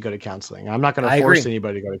everybody should go to counseling. I'm not going to force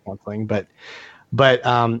anybody to go to counseling, but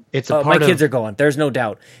it's a part of my kids are going. There's no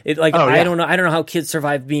doubt. I don't know how kids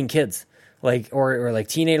survive being kids, like, or like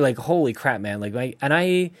teenage, like, holy crap, man. Like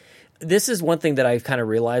this is one thing that I've kind of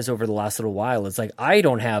realized over the last little while. It's like, I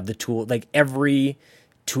don't have the tool, like every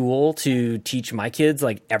tool to teach my kids,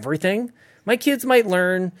 like everything. My kids might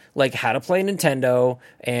learn like how to play Nintendo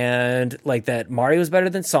and like that Mario's better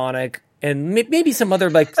than Sonic and maybe some other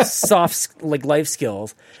like soft, like life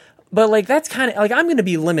skills. But like, that's kind of like, I'm going to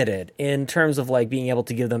be limited in terms of like being able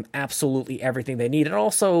to give them absolutely everything they need. And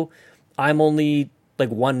also I'm only like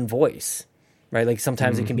one voice. Right. Like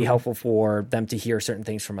sometimes it can be helpful for them to hear certain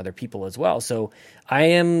things from other people as well. So I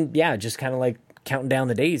am, just kind of like counting down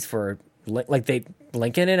the days for like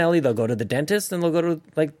Lincoln and Ellie, they'll go to the dentist and they'll go to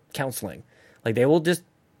like counseling. Like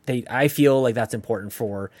I feel like that's important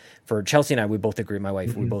for Chelsea and I, we both agree. My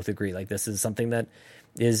wife, we both agree. Like this is something that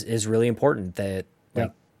is really important that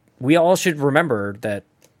like we all should remember that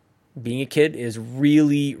Being a kid is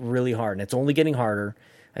really, really hard, and it's only getting harder.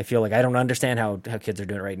 I feel like I don't understand how kids are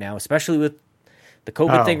doing it right now, especially with the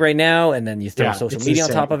COVID thing right now, and then you throw social media on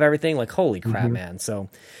top of everything. Like, holy crap, man. So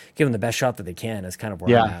give them the best shot that they can is kind of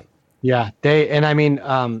where I'm at. Yeah.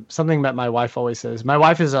 Something that my wife always says, my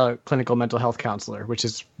wife is a clinical mental health counselor, which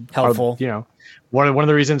is helpful. One of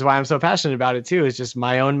the reasons why I'm so passionate about it too, is just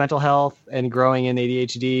my own mental health and growing in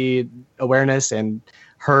ADHD awareness, and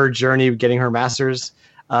her journey getting her master's,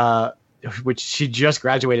 which she just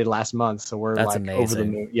graduated last month. So we're like amazing. Over the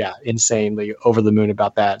moon. Yeah. Insanely over the moon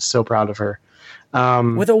about that. So proud of her.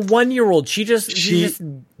 With a 1-year-old,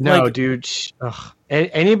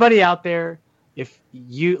 anybody out there, if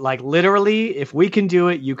you literally, if we can do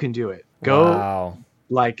it, you can do it. Go.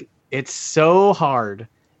 Wow. It's so hard,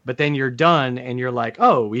 but then you're done and you're like,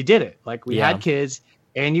 oh, we did it. We had kids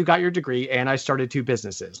and you got your degree and I started 2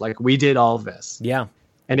 businesses. We did all of this. Yeah.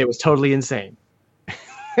 And it was totally insane.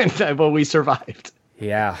 But we survived.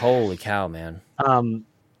 Yeah. Holy cow, man.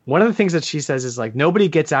 One of the things that she says is nobody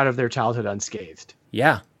gets out of their childhood unscathed.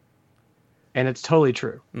 Yeah. And it's totally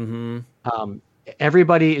true. Mm-hmm.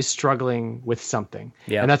 Everybody is struggling with something.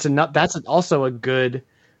 Yeah. And that's also a good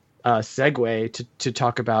segue to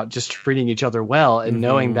talk about just treating each other well and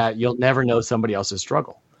knowing that you'll never know somebody else's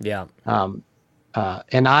struggle. Yeah.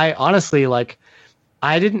 And I honestly,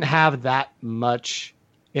 I didn't have that much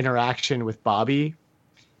interaction with Bobby.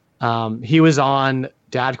 He was on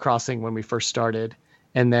Dad Crossing when we first started.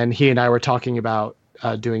 And then he and I were talking about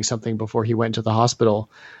doing something before he went to the hospital.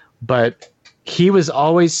 But he was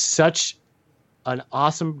always such an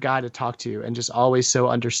awesome guy to talk to, and just always so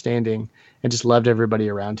understanding, and just loved everybody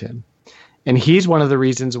around him. And he's one of the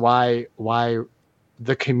reasons why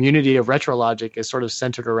the community of RetroLogic is sort of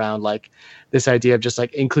centered around this idea of just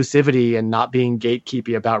inclusivity and not being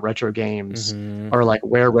gatekeepy about retro games, or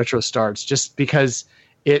where retro starts, just because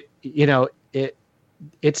it's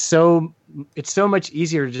so much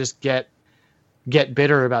easier to just get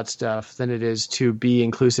bitter about stuff than it is to be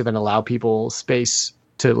inclusive and allow people space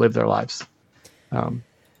to live their lives.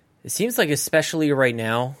 It seems like, especially right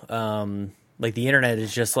now, the internet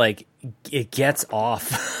is just it gets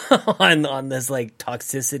off on this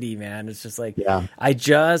toxicity, man. It's just I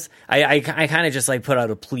kind of just put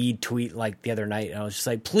out a plead tweet the other night, and I was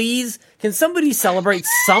just please, can somebody celebrate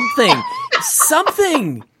something?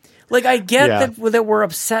 Something. I get that we're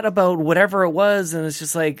upset about whatever it was, and it's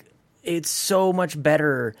just it's so much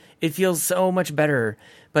better. It feels so much better.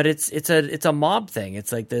 But it's a mob thing.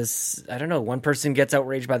 It's this, I don't know, one person gets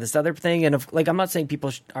outraged by this other thing. And I'm not saying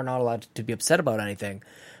people are not allowed to be upset about anything,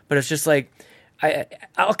 but it's just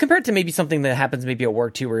I'll compare it to maybe something that happens maybe at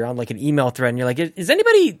work too, where you're on an email thread and you're is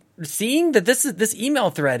anybody seeing that this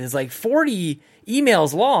email thread is 40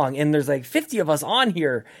 emails long and there's 50 of us on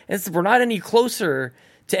here and we're not any closer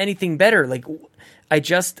to anything better. I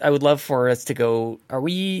would love for us to go, are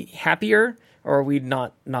we happier? Or are we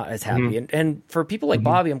not as happy? And for people like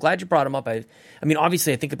Bobby, I'm glad you brought him up. I mean,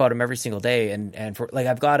 obviously I think about him every single day, and for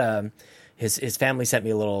I've got his family sent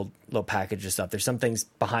me a little package of stuff. There's some things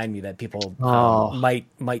behind me that people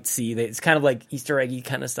might see. It's kind of Easter eggy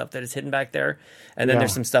kind of stuff that is hidden back there. And then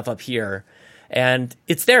there's some stuff up here, and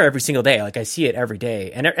it's there every single day. I see it every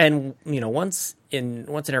day, and once in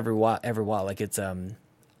every while, it's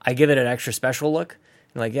I give it an extra special look.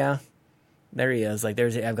 Yeah. There he is.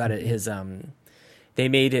 I've got it. His, they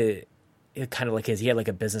made it kind of he had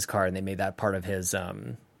a business card, and they made that part of his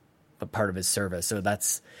service. So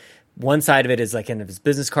that's one side of it is kind of his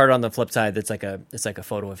business card. On the flip side, it's a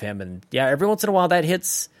photo of him. And yeah, every once in a while that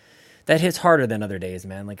hits harder than other days,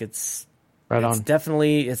 man. It's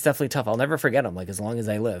definitely tough. I'll never forget him. As long as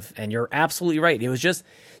I live. And you're absolutely right. It was just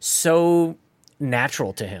so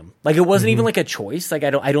natural to him. It wasn't even a choice. I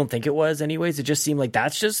don't think it was anyways. It just seemed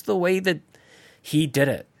that's just the way that he did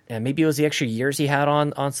it. And maybe it was the extra years he had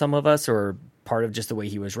on some of us, or part of just the way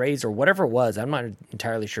he was raised, or whatever it was. I'm not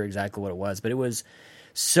entirely sure exactly what it was, but it was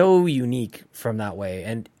so unique from that way.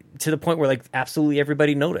 And to the point where absolutely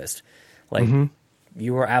everybody noticed,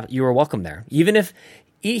 you were welcome there. Even if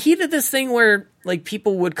he did this thing where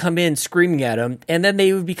people would come in screaming at him, and then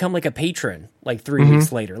they would become a patron 3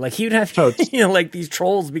 weeks later. He would have these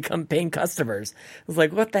trolls become paying customers. It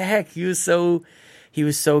was what the heck? He was so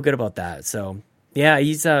good about that. So yeah,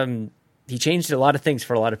 he changed a lot of things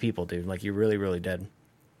for a lot of people, dude. He really, really did.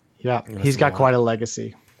 Yeah, he's got quite a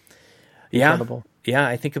legacy. Incredible. Yeah.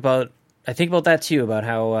 I think about that too, about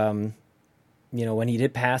how when he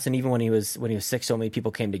did pass, and even when he was sick, so many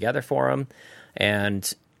people came together for him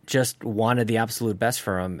and just wanted the absolute best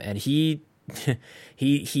for him. And he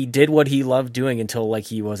did what he loved doing until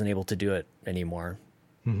he wasn't able to do it anymore.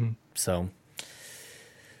 So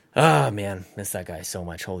Oh, man. Miss that guy so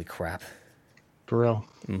much. Holy crap. For real.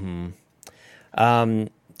 Mm-hmm.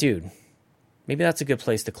 Dude, maybe that's a good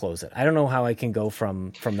place to close it. I don't know how I can go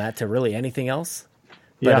from that to really anything else.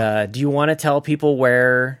 But do you want to tell people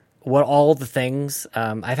what all the things?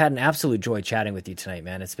 I've had an absolute joy chatting with you tonight,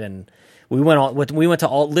 man. We went to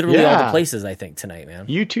all the places, I think, tonight, man.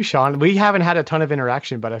 You too, Sean. We haven't had a ton of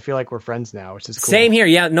interaction, but I feel like we're friends now, which is cool. Same here.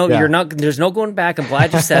 Yeah, no, you're not. There's no going back. I'm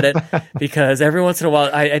glad you said it because every once in a while,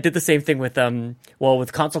 I did the same thing with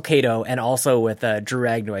with Console Kato and also with Drew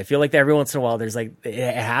Agnew. I feel like that every once in a while, there's like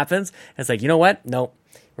it happens. It's like, you know what? No,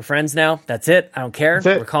 we're friends now. That's it. I don't care.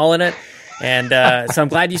 We're calling it. And so I'm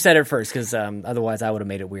glad you said it first because otherwise I would have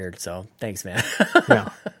made it weird. So thanks, man. No,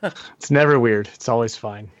 it's never weird. It's always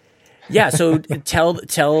fine. Yeah. So tell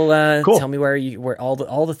me where all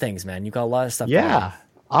the things, man. You got a lot of stuff. Yeah.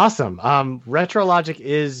 Awesome. RetroLogic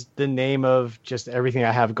is the name of just everything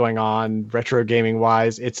I have going on retro gaming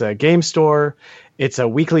wise. It's a game store. It's a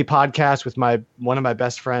weekly podcast with one of my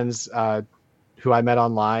best friends who I met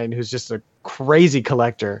online, who's just a crazy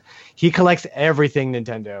collector. He collects everything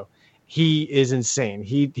Nintendo. He is insane.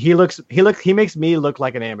 He makes me look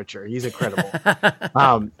like an amateur. He's incredible.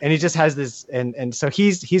 And he just has this, and so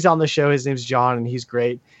he's on the show. His name's John, and he's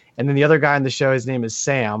great. And then the other guy on the show, his name is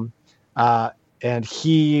Sam, and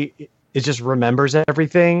it just remembers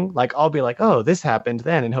everything. Like I'll be like, oh, this happened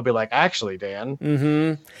then, and he'll be like, actually, Dan.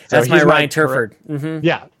 Mm-hmm. So that's my Ryan Turford. Mm-hmm.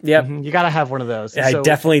 Yeah. Yep. Mm-hmm. You got to have one of those. Yeah, I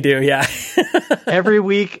definitely do. Yeah. every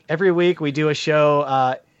week we do a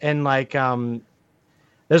show, and like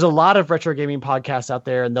there's a lot of retro gaming podcasts out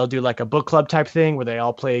there, and they'll do like a book club type thing where they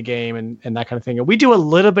all play a game and that kind of thing. And we do a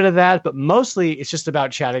little bit of that, but mostly it's just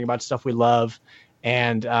about chatting about stuff we love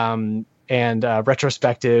and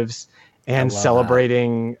retrospectives and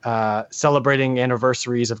celebrating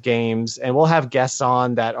anniversaries of games. And we'll have guests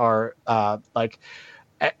on that are like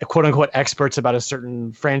quote unquote experts about a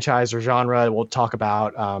certain franchise or genre. We'll talk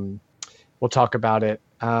about it.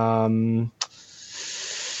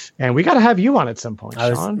 And we got to have you on at some point,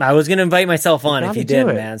 Sean. I was going to invite myself on if you did,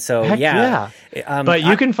 man. So Heck yeah. But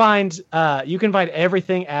you can find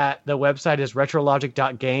everything at the website is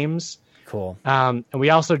retrologic.games. Cool. And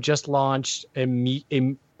we also just launched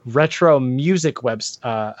a retro music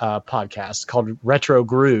podcast called Retro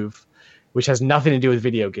Groove, which has nothing to do with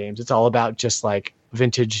video games. It's all about just like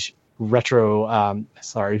vintage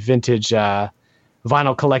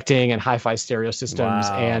vinyl collecting and hi-fi stereo systems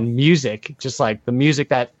and music, just like the music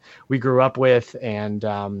that we grew up with.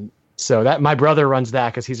 And so that my brother runs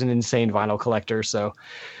that because he's an insane vinyl collector. So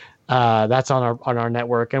that's on our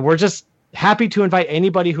network. And we're just happy to invite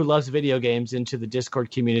anybody who loves video games into the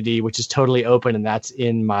Discord community, which is totally open. And that's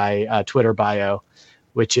in my Twitter bio,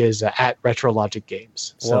 which is at RetroLogic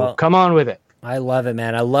Games. So come on with it. I love it,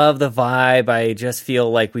 man. I love the vibe. I just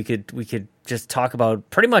feel like we could just talk about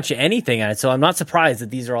pretty much anything on it. So I'm not surprised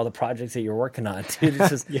that these are all the projects that you're working on. Dude, it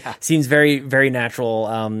just seems very, very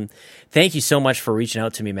natural. Thank you so much for reaching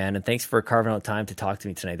out to me, man, and thanks for carving out time to talk to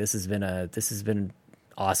me tonight. This has been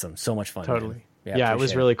awesome. So much fun. Totally. Man. Yeah, it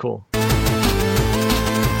was really cool.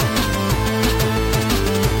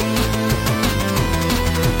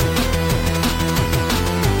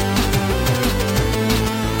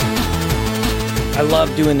 I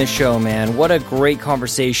love doing this show, man. What a great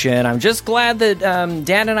conversation. I'm just glad that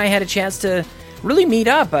Dan and I had a chance to really meet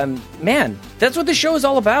up. Man, that's what the show is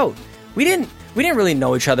all about. We didn't really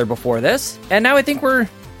know each other before this, and now I think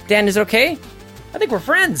Dan, is it okay? I think we're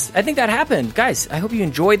friends. I think that happened. Guys, I hope you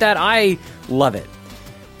enjoyed that. I love it.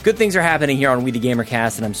 Good things are happening here on We the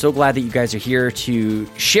Gamercast, and I'm so glad that you guys are here to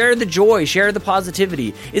share the joy, share the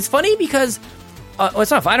positivity. It's funny because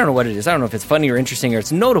it's not. I don't know what it is. I don't know if it's funny or interesting or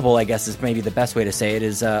it's notable, I guess is maybe the best way to say it,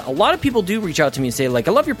 is a lot of people do reach out to me and say, like,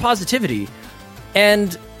 I love your positivity.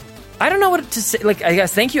 And I don't know what to say. Like, I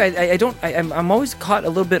guess, thank you. I'm always caught a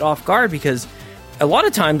little bit off guard because a lot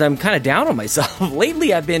of times I'm kind of down on myself.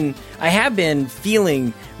 Lately, I have been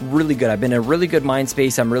feeling really good. I've been in a really good mind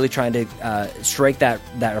space. I'm really trying to strike that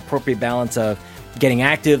appropriate balance of getting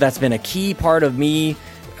active. That's been a key part of me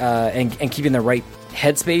and keeping the right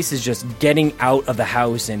headspace is just getting out of the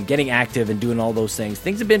house and getting active and doing all those things.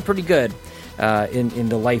 Things have been pretty good in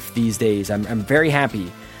the life these days. I'm very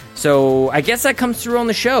happy. So I guess that comes through on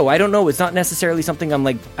the show. I don't know. It's not necessarily something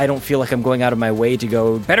I don't feel like I'm going out of my way to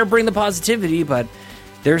go, better bring the positivity, but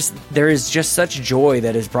there is just such joy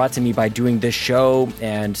that is brought to me by doing this show,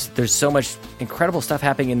 and there's so much incredible stuff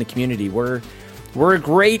happening in the community. We're a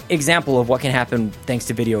great example of what can happen thanks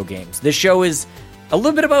to video games. This show is a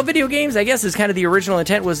little bit about video games, I guess, is kind of the original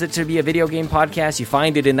intent, was it to be a video game podcast. You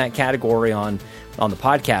find it in that category on the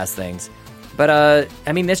podcast things. But,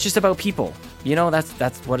 I mean, it's just about people.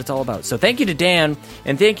 that's what it's all about. So thank you to Dan,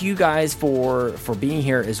 and thank you guys for being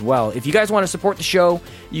here as well. If you guys want to support the show,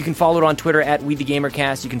 you can follow it on Twitter at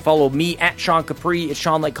WeTheGamerCast. You can follow me at Sean Capri. It's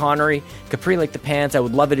Sean like Connery, Capri like the pants. I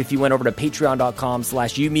would love it if you went over to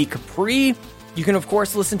patreon.com/YouMeCapri. You can, of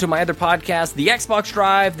course, listen to my other podcasts, the Xbox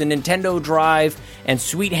Drive, the Nintendo Drive, and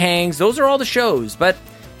Sweet Hangs. Those are all the shows, but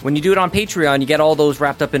when you do it on Patreon, you get all those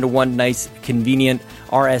wrapped up into one nice, convenient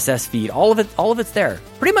RSS feed. All of it's there.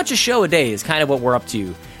 Pretty much a show a day is kind of what we're up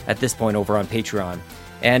to at this point over on Patreon.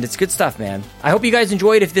 And it's good stuff, man. I hope you guys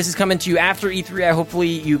enjoyed. If this is coming to you after E3, hopefully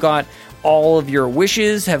you got all of your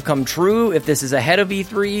wishes have come true. If this is ahead of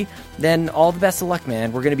E3, then all the best of luck,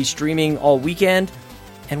 man. We're going to be streaming all weekend.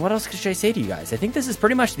 And what else should I say to you guys? I think this is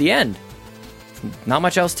pretty much the end. Not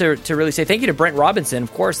much else to really say. Thank you to Brent Robinson,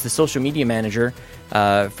 of course, the social media manager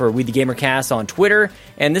for We The Gamer Cast on Twitter.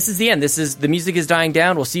 And this is the end. The music is dying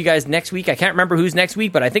down. We'll see you guys next week. I can't remember who's next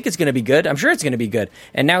week, but I think it's going to be good. I'm sure it's going to be good.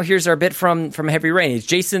 And now here's our bit from Heavy Rain. It's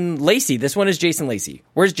Jason Lacey. This one is Jason Lacey.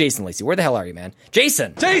 Where's Jason Lacey? Where the hell are you, man?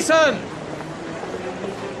 Jason! Jason!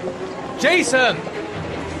 Jason!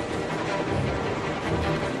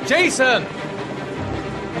 Jason!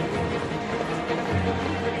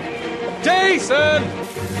 Jason!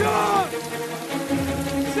 Sean!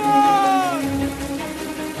 Sean!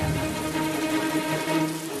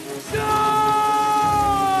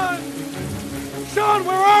 Sean! Sean,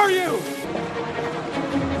 where are you?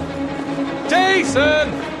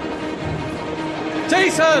 Jason!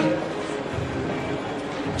 Jason!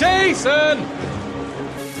 Jason!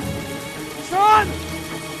 Sean!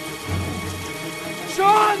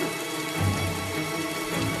 Sean!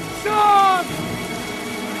 Sean!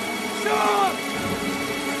 Sean!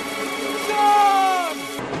 Sean!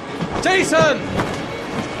 Jason!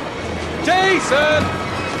 Jason!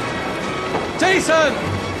 Jason!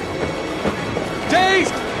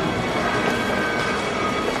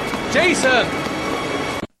 Jason!